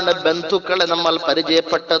പറഞ്ഞിട്ടാണ് ബന്ധുക്കളെ നമ്മൾ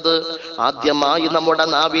പരിചയപ്പെട്ടത്. ആദ്യമായി നമ്മുടെ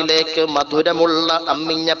നാവിലേക്ക് മധുരമുള്ള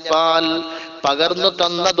അമ്മിഞ്ഞപ്പാൽ പകർന്നു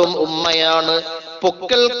തന്നതും ഉമ്മയാണ്.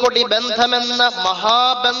 പൊക്കൽ കൊടി ബന്ധമെന്ന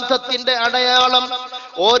മഹാബന്ധത്തിന്റെ അടയാളം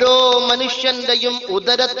ഓരോ മനുഷ്യന്റെയും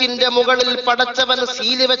ഉദരത്തിന്റെ മുകളിൽ പടച്ചവൻ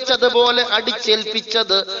സീലി വെച്ചതുപോലെ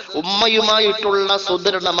അടിച്ചേൽപ്പിച്ചത് ഉമ്മയുമായിട്ടുള്ള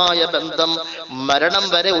സുദൃഢമായ ബന്ധം മരണം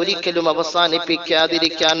വരെ ഒരിക്കലും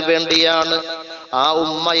അവസാനിപ്പിക്കാതിരിക്കാൻ വേണ്ടിയാണ്. ആ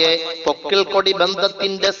ഉമ്മയെ പൊക്കിൽ കൊടി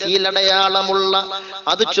ബന്ധത്തിന്റെ സീലടയാളമുള്ള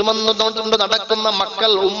അത് ചുമന്നുകൊണ്ട് നടക്കുന്ന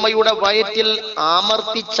മക്കൾ ഉമ്മയുടെ വയറ്റിൽ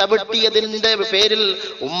ആമർത്തി ചവിട്ടിയതിന്റെ പേരിൽ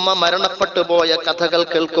ഉമ്മ മരണപ്പെട്ടു പോയ കഥകൾ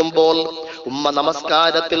കേൾക്കുമ്പോൾ, ഉമ്മ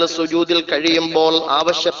നമസ്കാരത്തിൽ സുജൂദിൽ കഴിയുമ്പോൾ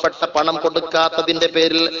ആവശ്യപ്പെട്ട പണം കൊടുക്കാത്തതിന്റെ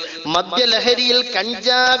പേരിൽ മദ്യലഹരിയിൽ,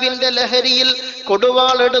 കഞ്ചാവിന്റെ ലഹരിയിൽ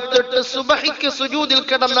കൊടുവാളെടുത്തിട്ട് സുബഹിക്ക് സുജൂദിൽ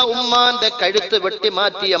കിടന്ന ഉമ്മാന്റെ കഴുത്ത്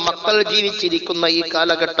വെട്ടിമാറ്റിയ മക്കൾ ജീവിച്ചിരിക്കുന്ന ഈ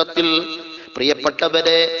കാലഘട്ടത്തിൽ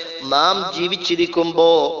പ്രിയപ്പെട്ടവരെ, നാം ജീവിച്ചിരിക്കുമ്പോ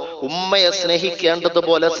ഉമ്മയെ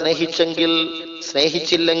സ്നേഹിക്കേണ്ടതുപോലെ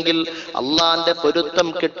സ്നേഹിച്ചില്ലെങ്കിൽ അള്ളാന്റെ പൊരുത്തം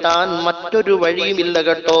കിട്ടാൻ മറ്റൊരു വഴിയുമില്ല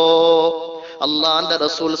കേട്ടോ. അള്ളാന്റെ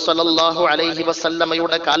റസൂൽ സല്ലല്ലാഹു അലൈഹി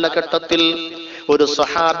വസല്ലമയുടെ കാലഘട്ടത്തിൽ ഒരു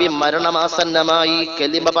സ്വഹാബി മരണമാസന്നമായി.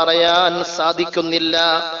 കലിമ പറയാൻ സാധിക്കുന്നില്ല,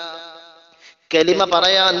 കലിമ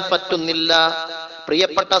പറയാൻ പറ്റുന്നില്ല.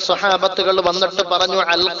 പ്രിയപ്പെട്ട സ്വഹാബത്തുകൾ വന്നിട്ട് പറഞ്ഞു,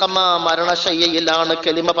 അൽഖമ മരണശയ്യയിലാണ്,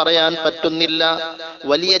 കലിമ പറയാൻ പറ്റുന്നില്ല.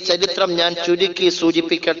 വലിയ ചരിത്രം ഞാൻ ചുരുക്കി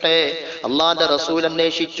സൂചിപ്പിക്കട്ടെ. അള്ളാന്റെ റസൂൽ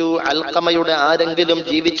അന്വേഷിച്ചു, അൽഖമയുടെ ആരെങ്കിലും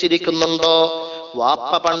ജീവിച്ചിരിക്കുന്നുണ്ടോ?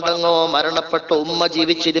 വാപ്പ പണ്ടങ്ങോ മരണപ്പെട്ടു, ഉമ്മ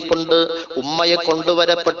ജീവിച്ചിരിപ്പുണ്ട്. ഉമ്മയെ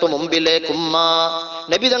കൊണ്ടുവരപ്പെട്ടു മുമ്പിലേക്ക്. ഉമ്മ,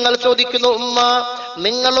 നബി തങ്ങൾ ചോദിക്കുന്നു, ഉമ്മ,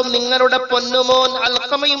 നിങ്ങളും നിങ്ങളുടെ പൊന്നുമോൻ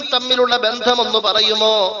അൽഖമയും തമ്മിലുള്ള ബന്ധമൊന്ന്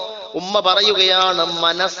പറയുമോ? ഉമ്മ പറയുകയാണ്,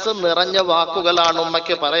 മനസ്സ് നിറഞ്ഞ വാക്കുകളാണ്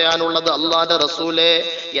ഉമ്മയ്ക്ക് പറയാനുള്ളത്. അല്ലാഹുവിന്റെ റസൂലേ,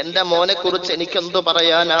 എന്റെ മോനെ കുറിച്ച് എനിക്കെന്തു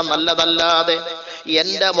പറയാനാ നല്ലതല്ലാതെ?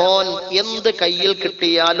 എന്റെ മോൻ എന്ത് കയ്യിൽ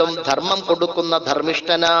കിട്ടിയാലും ധർമ്മം കൊടുക്കുന്ന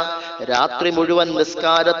ധർമ്മിഷ്ഠനാ, രാത്രി മുഴുവൻ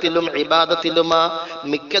നിസ്കാരത്തിലും ഇബാദത്തിലുമാ,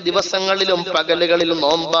 മിക്ക ദിവസങ്ങളിലും പകലുകളിലും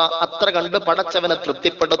നോമ്പ. അത്ര കണ്ട് പടച്ചവനെ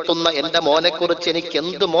തൃപ്തിപ്പെടുത്തുന്ന എന്റെ മോനെ കുറിച്ച് എനിക്ക്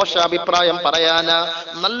എന്ത് മോശാഭിപ്രായം പറയാനാ?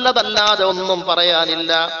 നല്ലതല്ലാതെ ഒന്നും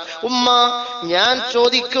പറയാനില്ല. ഉമ്മ, ഞാൻ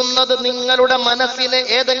ചോദിക്കുന്നത്, നിങ്ങളുടെ മനസ്സിനെ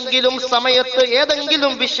ഏതെങ്കിലും സമയത്ത്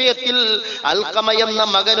ഏതെങ്കിലും വിഷയത്തിൽ അൽഖമ എന്ന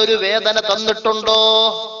മകനൊരു വേദന തന്നിട്ടുണ്ടോ?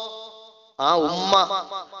 ആ ഉമ്മ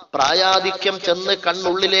പ്രായാധിക്യം ചെന്ന്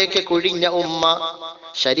കണ്ണുള്ളിലേക്ക് കുഴിഞ്ഞ ഉമ്മ,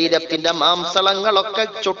 ശരീരത്തിന്റെ മാംസളങ്ങളൊക്കെ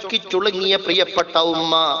ചൊക്കിച്ചുളുങ്ങിയ പ്രിയപ്പെട്ട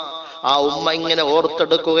ഉമ്മ. ആ ഉമ്മ ഇങ്ങനെ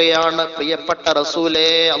ഓർത്തെടുക്കുകയാണ്, പ്രിയപ്പെട്ട റസൂലേ,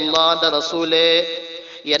 അല്ലാഹുവിന്റെ റസൂലേ,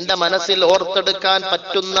 എന്റെ മനസ്സിൽ ഓർത്തെടുക്കാൻ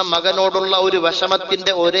പറ്റുന്ന മകനോടുള്ള ഒരു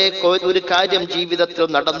വിഷമത്തിന്റെ ഒരു കാര്യം ജീവിതത്തിൽ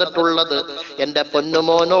നടന്നിട്ടുള്ളത്. എന്റെ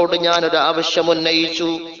പൊന്നുമോനോട് ഞാൻ ഒരു ആവശ്യം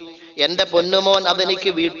ഉന്നയിച്ചു. എന്റെ പൊന്നുമോൻ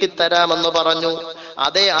അതെനിക്ക് വീട്ടിൽ തരാമെന്ന് പറഞ്ഞു.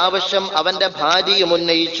 അതേ ആവശ്യം അവന്റെ ഭാര്യയും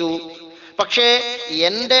ഉന്നയിച്ചു. പക്ഷേ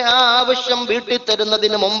എന്റെ ആ ആവശ്യം വീട്ടിൽ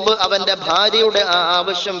തരുന്നതിന് മുമ്പ് അവന്റെ ഭാര്യയുടെ ആ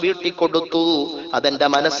ആവശ്യം വീട്ടിൽ കൊടുത്തു. അതെന്റെ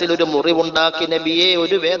മനസ്സിലൊരു മുറിവുണ്ടാക്കി നബിയെ,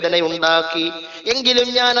 ഒരു വേദനയുണ്ടാക്കി. എങ്കിലും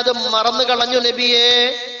ഞാനത് മറന്നു കളഞ്ഞു നബിയെ,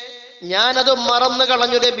 ഞാനത് മറന്നു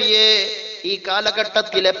കളഞ്ഞു നബിയെ. ഈ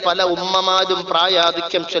കാലഘട്ടത്തിലെ പല ഉമ്മമാരും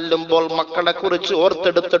പ്രായാധിക്യം ചെല്ലുമ്പോൾ മക്കളെ കുറിച്ച്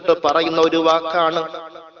ഓർത്തെടുത്തിട്ട് പറയുന്ന ഒരു വാക്കാണ്,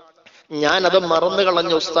 ഞാനത് മറന്നു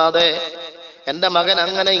കളഞ്ഞു ഉസ്താദേ, എന്റെ മകൻ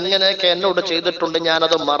അങ്ങനെ ഇങ്ങനെയൊക്കെ എന്നോട് ചെയ്തിട്ടുണ്ട്,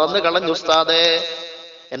 ഞാനത് മറന്നു കളഞ്ഞു ഉസ്താദേ.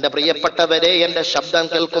 എന്റെ പ്രിയപ്പെട്ടവരെ, എന്റെ ശബ്ദം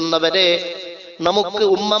കേൾക്കുന്നവരെ, നമുക്ക്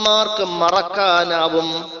ഉമ്മമാർക്ക് മറക്കാനാവും,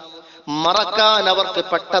 മറക്കാൻ അവർക്ക്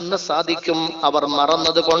പെട്ടെന്ന് സാധിക്കും. അവർ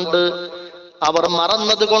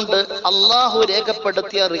മറന്നതുകൊണ്ട് അള്ളാഹു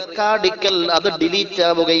രേഖപ്പെടുത്തിയ റിക്കാർഡിക്കൽ അത് ഡിലീറ്റ്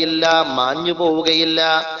ആവുകയില്ല, മാഞ്ഞു പോവുകയില്ല.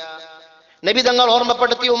 നബി തങ്ങൾ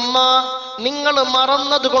ഓർമ്മപ്പെടുത്തി, ഉമ്മ, നിങ്ങൾ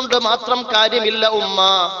മറന്നതുകൊണ്ട് മാത്രം കാര്യമില്ല ഉമ്മ.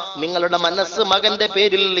 നിങ്ങളുടെ മനസ്സ് മകന്റെ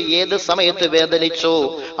പേരിൽ ഏത് സമയത്ത് വേദനിച്ചോ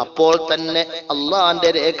അപ്പോൾ തന്നെ അള്ളാന്റെ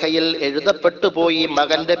രേഖയിൽ എഴുതപ്പെട്ടു പോയി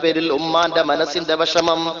മകന്റെ പേരിൽ ഉമ്മാന്റെ മനസ്സിന്റെ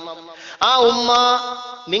വിഷമം. ആ ഉമ്മ,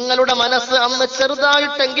 നിങ്ങളുടെ മനസ്സ് അന്ന്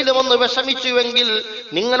ചെറുതായിട്ടെങ്കിലും ഒന്ന് വിഷമിച്ചുവെങ്കിൽ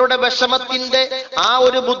നിങ്ങളുടെ വിഷമത്തിന്റെ ആ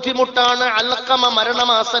ഒരു ബുദ്ധിമുട്ടാണ് അൽഖമ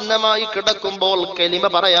മരണമാസന്നമായി കിടക്കുമ്പോൾ കലിമ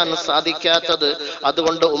പറയാൻ സാധിക്കാത്തത്.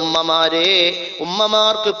 അതുകൊണ്ട് ഉമ്മമാരെ,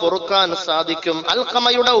 ഉമ്മമാർക്ക് പൊറുക്കാൻ സാധിക്കും.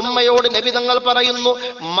 അൽഖമയുടെ ഉമ്മയോട് നബി തങ്ങൾ പറയുന്നു,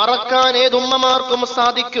 മറക്കാൻ ഏത് ഉമ്മമാർക്കും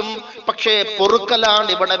സാധിക്കും, പക്ഷേ പൊറുക്കലാണ്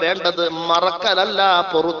ഇവിടെ വേണ്ടത്, മറക്കലല്ല,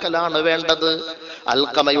 പൊറുക്കലാണ് വേണ്ടത്.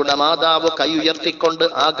 അൽഖമയുടെ മാതാവ് കൈയുയർത്തിക്കൊണ്ട്,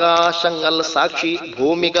 ആകാശങ്ങൾ സാക്ഷി,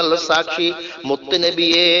 ഭൂമികൾ സാക്ഷി,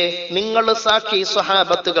 മുത്തുനബിയെ നിങ്ങൾ സാക്ഷി,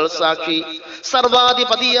 സ്വഹാബത്തുകൾ സാക്ഷി,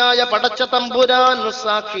 സർവാധിപതിയായ പടച്ച തമ്പുരാൻ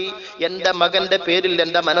സാക്ഷി, എന്റെ മകന്റെ പേരിൽ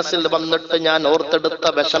എന്റെ മനസ്സിൽ വന്നിട്ട് ഞാൻ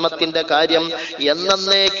ഓർത്തെടുത്ത വിഷമത്തിന്റെ കാര്യം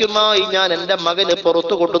എന്നേക്കുമായി ഞാൻ എന്റെ മകന്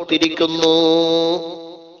പുറത്തു കൊടുത്തിരിക്കുന്നു.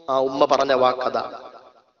 ആ ഉമ്മ പറഞ്ഞ വാക്കഥ.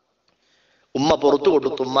 ഉമ്മ പുറത്തു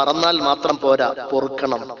കൊടുത്തു. മറന്നാൽ മാത്രം പോരാ,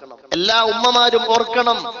 പൊറുക്കണം. എല്ലാ ഉമ്മമാരും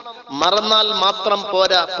ഓർക്കണം, മറന്നാൽ മാത്രം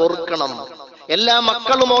പോരാ, പൊറുക്കണം. എല്ലാ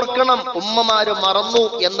മക്കളും ഓർക്കണം, ഉമ്മമാര് മറന്നു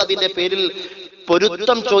എന്നതിന്റെ പേരിൽ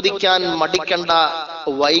പൊരുത്തം ചോദിക്കാൻ മടിക്കണ്ട,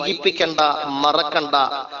 വൈകിപ്പിക്കണ്ട, മറക്കണ്ട.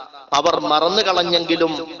 അവർ മറന്നു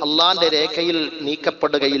കളഞ്ഞെങ്കിലും അള്ളാന്റെ രേഖയിൽ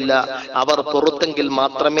നീക്കപ്പെടുകയില്ല. അവർ പൊറുത്തെങ്കിൽ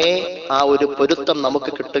മാത്രമേ ആ ഒരു പൊരുത്തം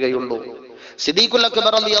നമുക്ക് കിട്ടുകയുള്ളൂ. സിദ്ദീഖുൽ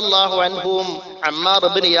അക്ബർ റളിയല്ലാഹു അൻഹുവും അമ്മാർ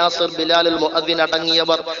ഇബ്നു യാസിർ, ബിലാലുൽ മുഅദ്ദിൻ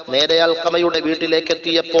അടങ്ങിയവർ നേരെ അൽഖമയുടെ വീട്ടിലേക്ക്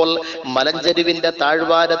എത്തിയപ്പോൾ മലഞ്ചെരുവിന്റെ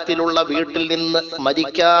താഴ്വാരത്തിലുള്ള വീട്ടിൽ നിന്ന്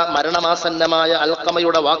മരണമാസന്നമായ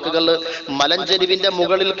അൽഖമയുടെ വാക്കുകൾ മലഞ്ചെരുവിന്റെ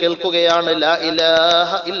മുകളിൽ കേൾക്കുകയാണ്. ലാ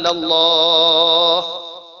ഇലാഹ ഇല്ലല്ലാഹ്.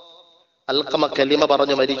 അൽഖമ കലിമ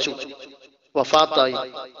പറഞ്ഞു മരിച്ചു, വഫാത്തായി.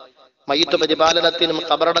 മയ്യിത്ത് പരിപാലനത്തിനും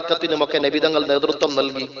ഖബറടക്കത്തിനുമൊക്കെ നബിതങ്ങൾ നേതൃത്വം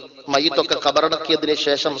നൽകി. മയ്യിത്തൊക്കെ ഖബറടക്കിയതിനു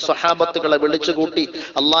ശേഷം സ്വഹാബത്തുകളെ വിളിച്ചുകൂട്ടി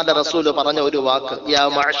അള്ളാന്റെ റസൂല് പറഞ്ഞ ഒരു വാക്ക്, യാ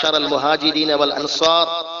മഅ്ശറൽ മുഹാജിരീന വൽ അൻസാർ.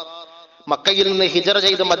 മക്കയിൽ നിന്ന് ഹിജറ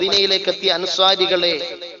ചെയ്ത് മദീനയിലേക്ക് എത്തിയ അൻസാരികളെ,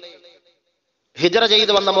 ഹിജറ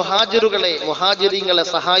ചെയ്ത് വന്ന മുഹാജിരീങ്ങളെ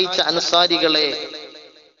സഹായിച്ച അൻസാരികളെ,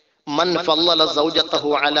 മൻ ഫളല സൗജതഹു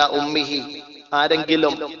അലാ ഉമ്മിഹി.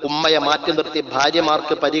 ആരെങ്കിലും ഉമ്മയെ മാറ്റി നിർത്തി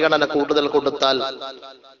ഭാര്യമാർക്ക് പരിഗണന കൂടുതൽ കൊടുത്താൽ,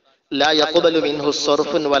 ലാ യഖ്ബലു മിൻഹു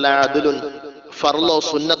സർഫുൻ വലാ അദ്ലുൻ. ഫർളോ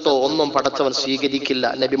സുന്നത്തോ ഒന്നും പടച്ചവൻ സ്വീകരിക്കില്ല.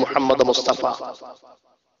 നബി മുഹമ്മദ് മുസ്തഫ.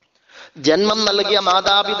 ജന്മം നൽകിയ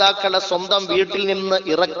മാതാപിതാക്കളെ സ്വന്തം വീട്ടിൽ നിന്ന്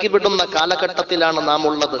ഇറക്കിവിടുന്ന കാലഘട്ടത്തിലാണ് നാം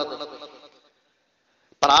ഉള്ളത്.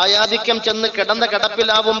 പ്രായാധിക്യം ചെന്ന് കിടന്ന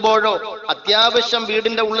കിടപ്പിലാവുമ്പോഴോ, അത്യാവശ്യം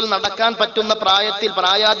വീടിന്റെ ഉള്ളിൽ നടക്കാൻ പറ്റുന്ന പ്രായത്തിൽ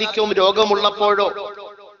പ്രായാധിക്യവും രോഗമുള്ളപ്പോഴോ,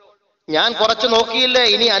 ഞാൻ കുറച്ച് നോക്കിയില്ലേ,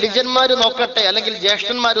 ഇനി അനുജന്മാര് നോക്കട്ടെ, അല്ലെങ്കിൽ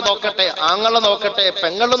ജ്യേഷ്ഠന്മാര് നോക്കട്ടെ, ആങ്ങളെ നോക്കട്ടെ,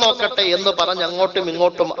 പെങ്ങള് നോക്കട്ടെ എന്ന് പറഞ്ഞ് അങ്ങോട്ടും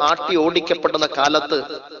ഇങ്ങോട്ടും ആട്ടി ഓടിക്കപ്പെടുന്ന കാലത്ത്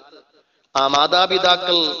ആ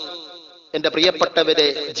മാതാപിതാക്കൾ, എന്റെ പ്രിയപ്പെട്ടവരെ,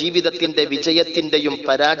 ജീവിതത്തിന്റെ വിജയത്തിന്റെയും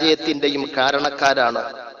പരാജയത്തിന്റെയും കാരണക്കാരാണ്.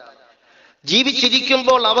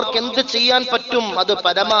 ജീവിച്ചിരിക്കുമ്പോൾ അവർക്ക് എന്ത് ചെയ്യാൻ പറ്റും അത്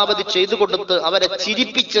പരമാവധി ചെയ്തു കൊടുത്ത് അവരെ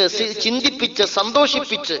ചിരിപ്പിച്ച്, ചിന്തിപ്പിച്ച്,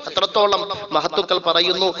 സന്തോഷിപ്പിച്ച്. അത്രത്തോളം മഹത്തുക്കൾ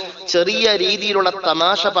പറയുന്നു, ചെറിയ രീതിയിലുള്ള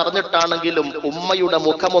തമാശ പറഞ്ഞിട്ടാണെങ്കിലും ഉമ്മയുടെ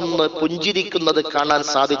മുഖമൊന്ന് പുഞ്ചിരിക്കുന്നത് കാണാൻ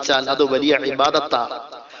സാധിച്ചാൽ അത് വലിയ ഇബാദത്താ.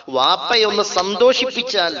 വാപ്പയൊന്ന്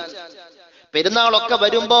സന്തോഷിപ്പിച്ചാൽ, പെരുന്നാളൊക്കെ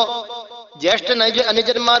വരുമ്പോ ജ്യേഷ്ഠ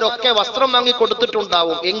അനുജന്മാരൊക്കെ വസ്ത്രം വാങ്ങി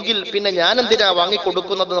കൊടുത്തിട്ടുണ്ടാവും, എങ്കിൽ പിന്നെ ഞാൻ എന്തിനാ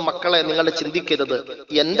വാങ്ങിക്കൊടുക്കുന്നത്? മക്കളെ, നിങ്ങൾ ചിന്തിക്കരുത്.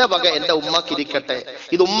 എന്റെ വക എന്റെ ഉമ്മാക്കിരിക്കട്ടെ.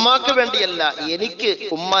 ഇത് ഉമ്മാക്ക് വേണ്ടിയല്ല, എനിക്ക്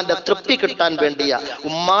ഉമ്മാന്റെ തൃപ്തി കിട്ടാൻ വേണ്ടിയാ.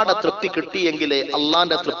 ഉമ്മാടെ തൃപ്തി കിട്ടിയെങ്കിലേ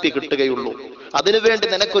അള്ളാന്റെ തൃപ്തി കിട്ടുകയുള്ളൂ. അതിനുവേണ്ടി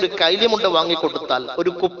നിനക്കൊരു കൈലിമുണ്ട് വാങ്ങിക്കൊടുത്താൽ,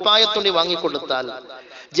 ഒരു കുപ്പായത്തുണി വാങ്ങിക്കൊടുത്താൽ,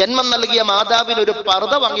 ജന്മം നൽകിയ മാതാവിന് ഒരു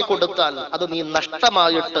പർദ്ദ വാങ്ങിക്കൊടുത്താൽ, അത് നീ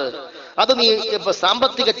നഷ്ടമായിട്ട്, അത് നീ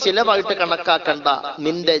സാമ്പത്തിക ചിലവായിട്ട് കണക്കാക്കണ്ട.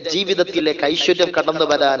 നിന്റെ ജീവിതത്തിലേക്ക് ഐശ്വര്യം കടന്നു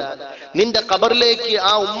വരാൻ, നിന്റെ ഖബറിലേക്ക്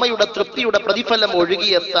ആ ഉമ്മയുടെ തൃപ്തിയുടെ പ്രതിഫലം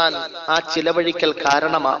ഒഴുകിയെത്താൻ ആ ചിലവഴിക്കൽ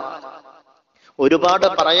കാരണമാണ്. ഒരുപാട്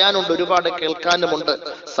പറയാനുണ്ട്, ഒരുപാട് കേൾക്കാനുമുണ്ട്.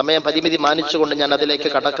 സമയം പരിമിതി മാനിച്ചുകൊണ്ട് ഞാൻ അതിലേക്ക്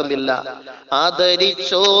കടക്കുന്നില്ല.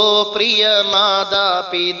 ആദരിച്ചോ പ്രിയ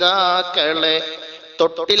മാതാപിതാക്കളെ,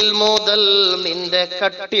 തൊട്ടിൽ മുതൽ നിന്റെ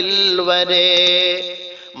കട്ടിൽ വരെ.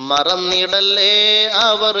 മറന്നിടല്ലേ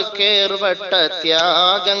അവർക്കേർപ്പെട്ട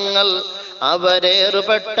ത്യാഗങ്ങൾ,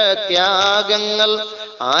 അവരേർപ്പെട്ട ത്യാഗങ്ങൾ.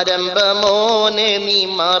 ആരംഭമോനെ നീ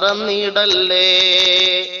മറന്നിടല്ലേ.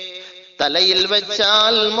 തലയിൽ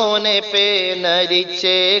വെച്ചാൽ മോനെ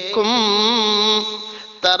പേനരിച്ചേക്കും,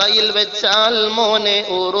 തറയിൽ വെച്ചാൽ മോനെ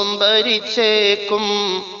ഉറുമ്പരിച്ചേക്കും.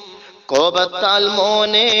 കോപത്താൽ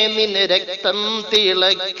മോനെ നിന്നെ രക്തം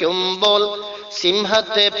തിളയ്ക്കുമ്പോൾ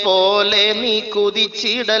സിംഹത്തെ പോലെ നീ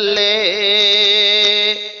കുതിച്ചിടല്ലേ.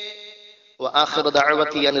 وآخر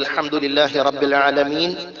دعوتي أن الحمد لله رب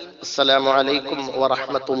العالمين. السلام عليكم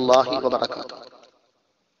ورحمة الله وبركاته.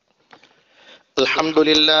 الحمد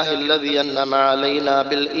لله الذي أنعم علينا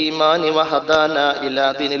بالإيمان وهدانا إلى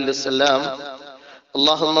دين الإسلام.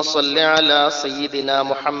 اللهم صل على سيدنا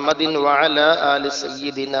محمد وعلى آل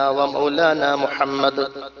سيدنا ومولانا محمد.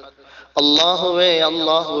 അല്ലാഹുവേ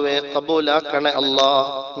അല്ലാഹുവേ ഖബൂലാക്കണേ അല്ലാഹ്,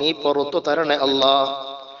 നീ പുറത്തു തരണേ അല്ലാഹ്.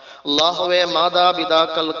 അല്ലാഹുവേ,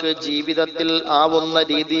 മാതാപിതാക്കൾക്ക് ജീവിതത്തിൽ ആവുന്ന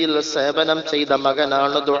രീതിയിൽ സേവനം ചെയ്ത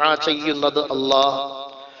മകനാണ് ദുആ ചെയ്യുന്നത് അല്ലാഹ്.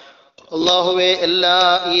 അല്ലാഹുവേ, എല്ലാ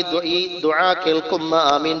ഈ ദുആ കേൾക്കുന്ന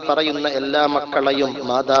ആമീൻ പറയുന്ന എല്ലാ മക്കളെയും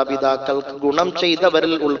മാതാപിതാക്കൾക്ക് ഗുണം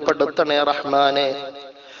ചെയ്തവരിൽ ഉൾപ്പെടുത്തണേ റഹ്മാനെ.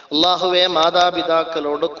 അല്ലാഹുവേ,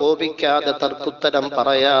 മാതാപിതാക്കളോട് കോപിക്കാതെ, തർക്കുത്തരം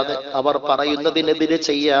പറയാതെ, അവർ പറയുന്നതിനെതിരെ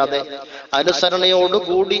ചെയ്യാതെ,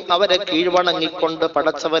 അനുസരണയോടുകൂടി അവരെ കീഴ്വണങ്ങിക്കൊണ്ട്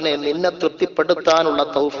പടച്ചവനെ നിന്നെ തൃപ്തിപ്പെടുത്താനുള്ള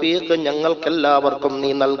തൗഫീഖ് ഞങ്ങൾക്കെല്ലാവർക്കും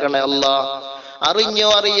നീ നൽകണേ അല്ലാഹ്. അറിഞ്ഞോ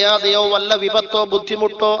അറിയാതെയോ വല്ല വിപത്തോ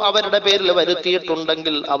ബുദ്ധിമുട്ടോ അവരുടെ പേരിൽ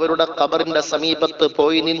വരുത്തിയിട്ടുണ്ടെങ്കിൽ അവരുടെ ഖബറിന്റെ സമീപത്ത്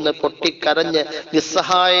പോയി നിന്ന് പൊട്ടിക്കരഞ്ഞ്,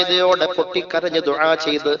 നിസ്സഹായതയോടെ പൊട്ടിക്കരഞ്ഞ് ദുആ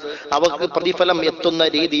ചെയ്ത് അവർക്ക് പ്രതിഫലം എത്തുന്ന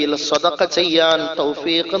രീതിയിൽ സ്വതഖ ചെയ്യാൻ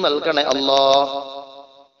തൗഫീഖ് നൽകണേ അല്ലാഹ്.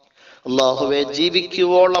 അല്ലാഹുവേ,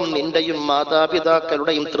 ജീവിക്കുവോളം നിന്റെയും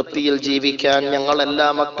മാതാപിതാക്കളുടെയും തൃപ്തിയിൽ ജീവിക്കാൻ ഞങ്ങളെല്ലാ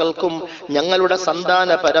മക്കൾക്കും ഞങ്ങളുടെ സന്താന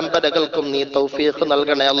പരമ്പരകൾക്കും നീ തൗഫീഖ്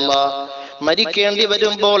നൽകണേ അല്ലാഹ്. മരിക്കേണ്ടി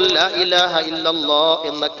വരുമ്പോൾ ലാ ഇലാഹ ഇല്ലല്ലാഹ്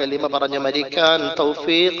എന്ന കലിമ പറഞ്ഞ് മരിക്കാൻ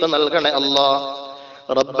തൗഫീഖ് നൽകണേ അല്ലാഹ്.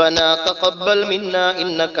 ربنا تقبل منا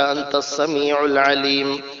إنك أنت السميع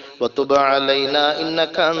العليم وتب علينا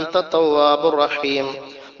إنك أنت التواب الرحيم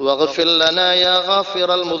واغفر لنا يا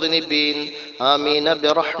غافر المذنبين آمين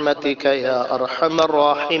برحمتك يا أرحم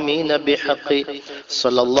الراحمين بحق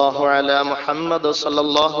صلى الله على محمد صلى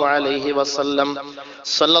الله عليه وسلم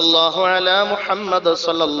صلى الله على محمد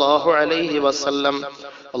صلى الله عليه وسلم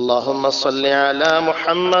اللهم صل على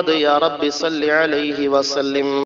محمد يا رب صل عليه وسلم.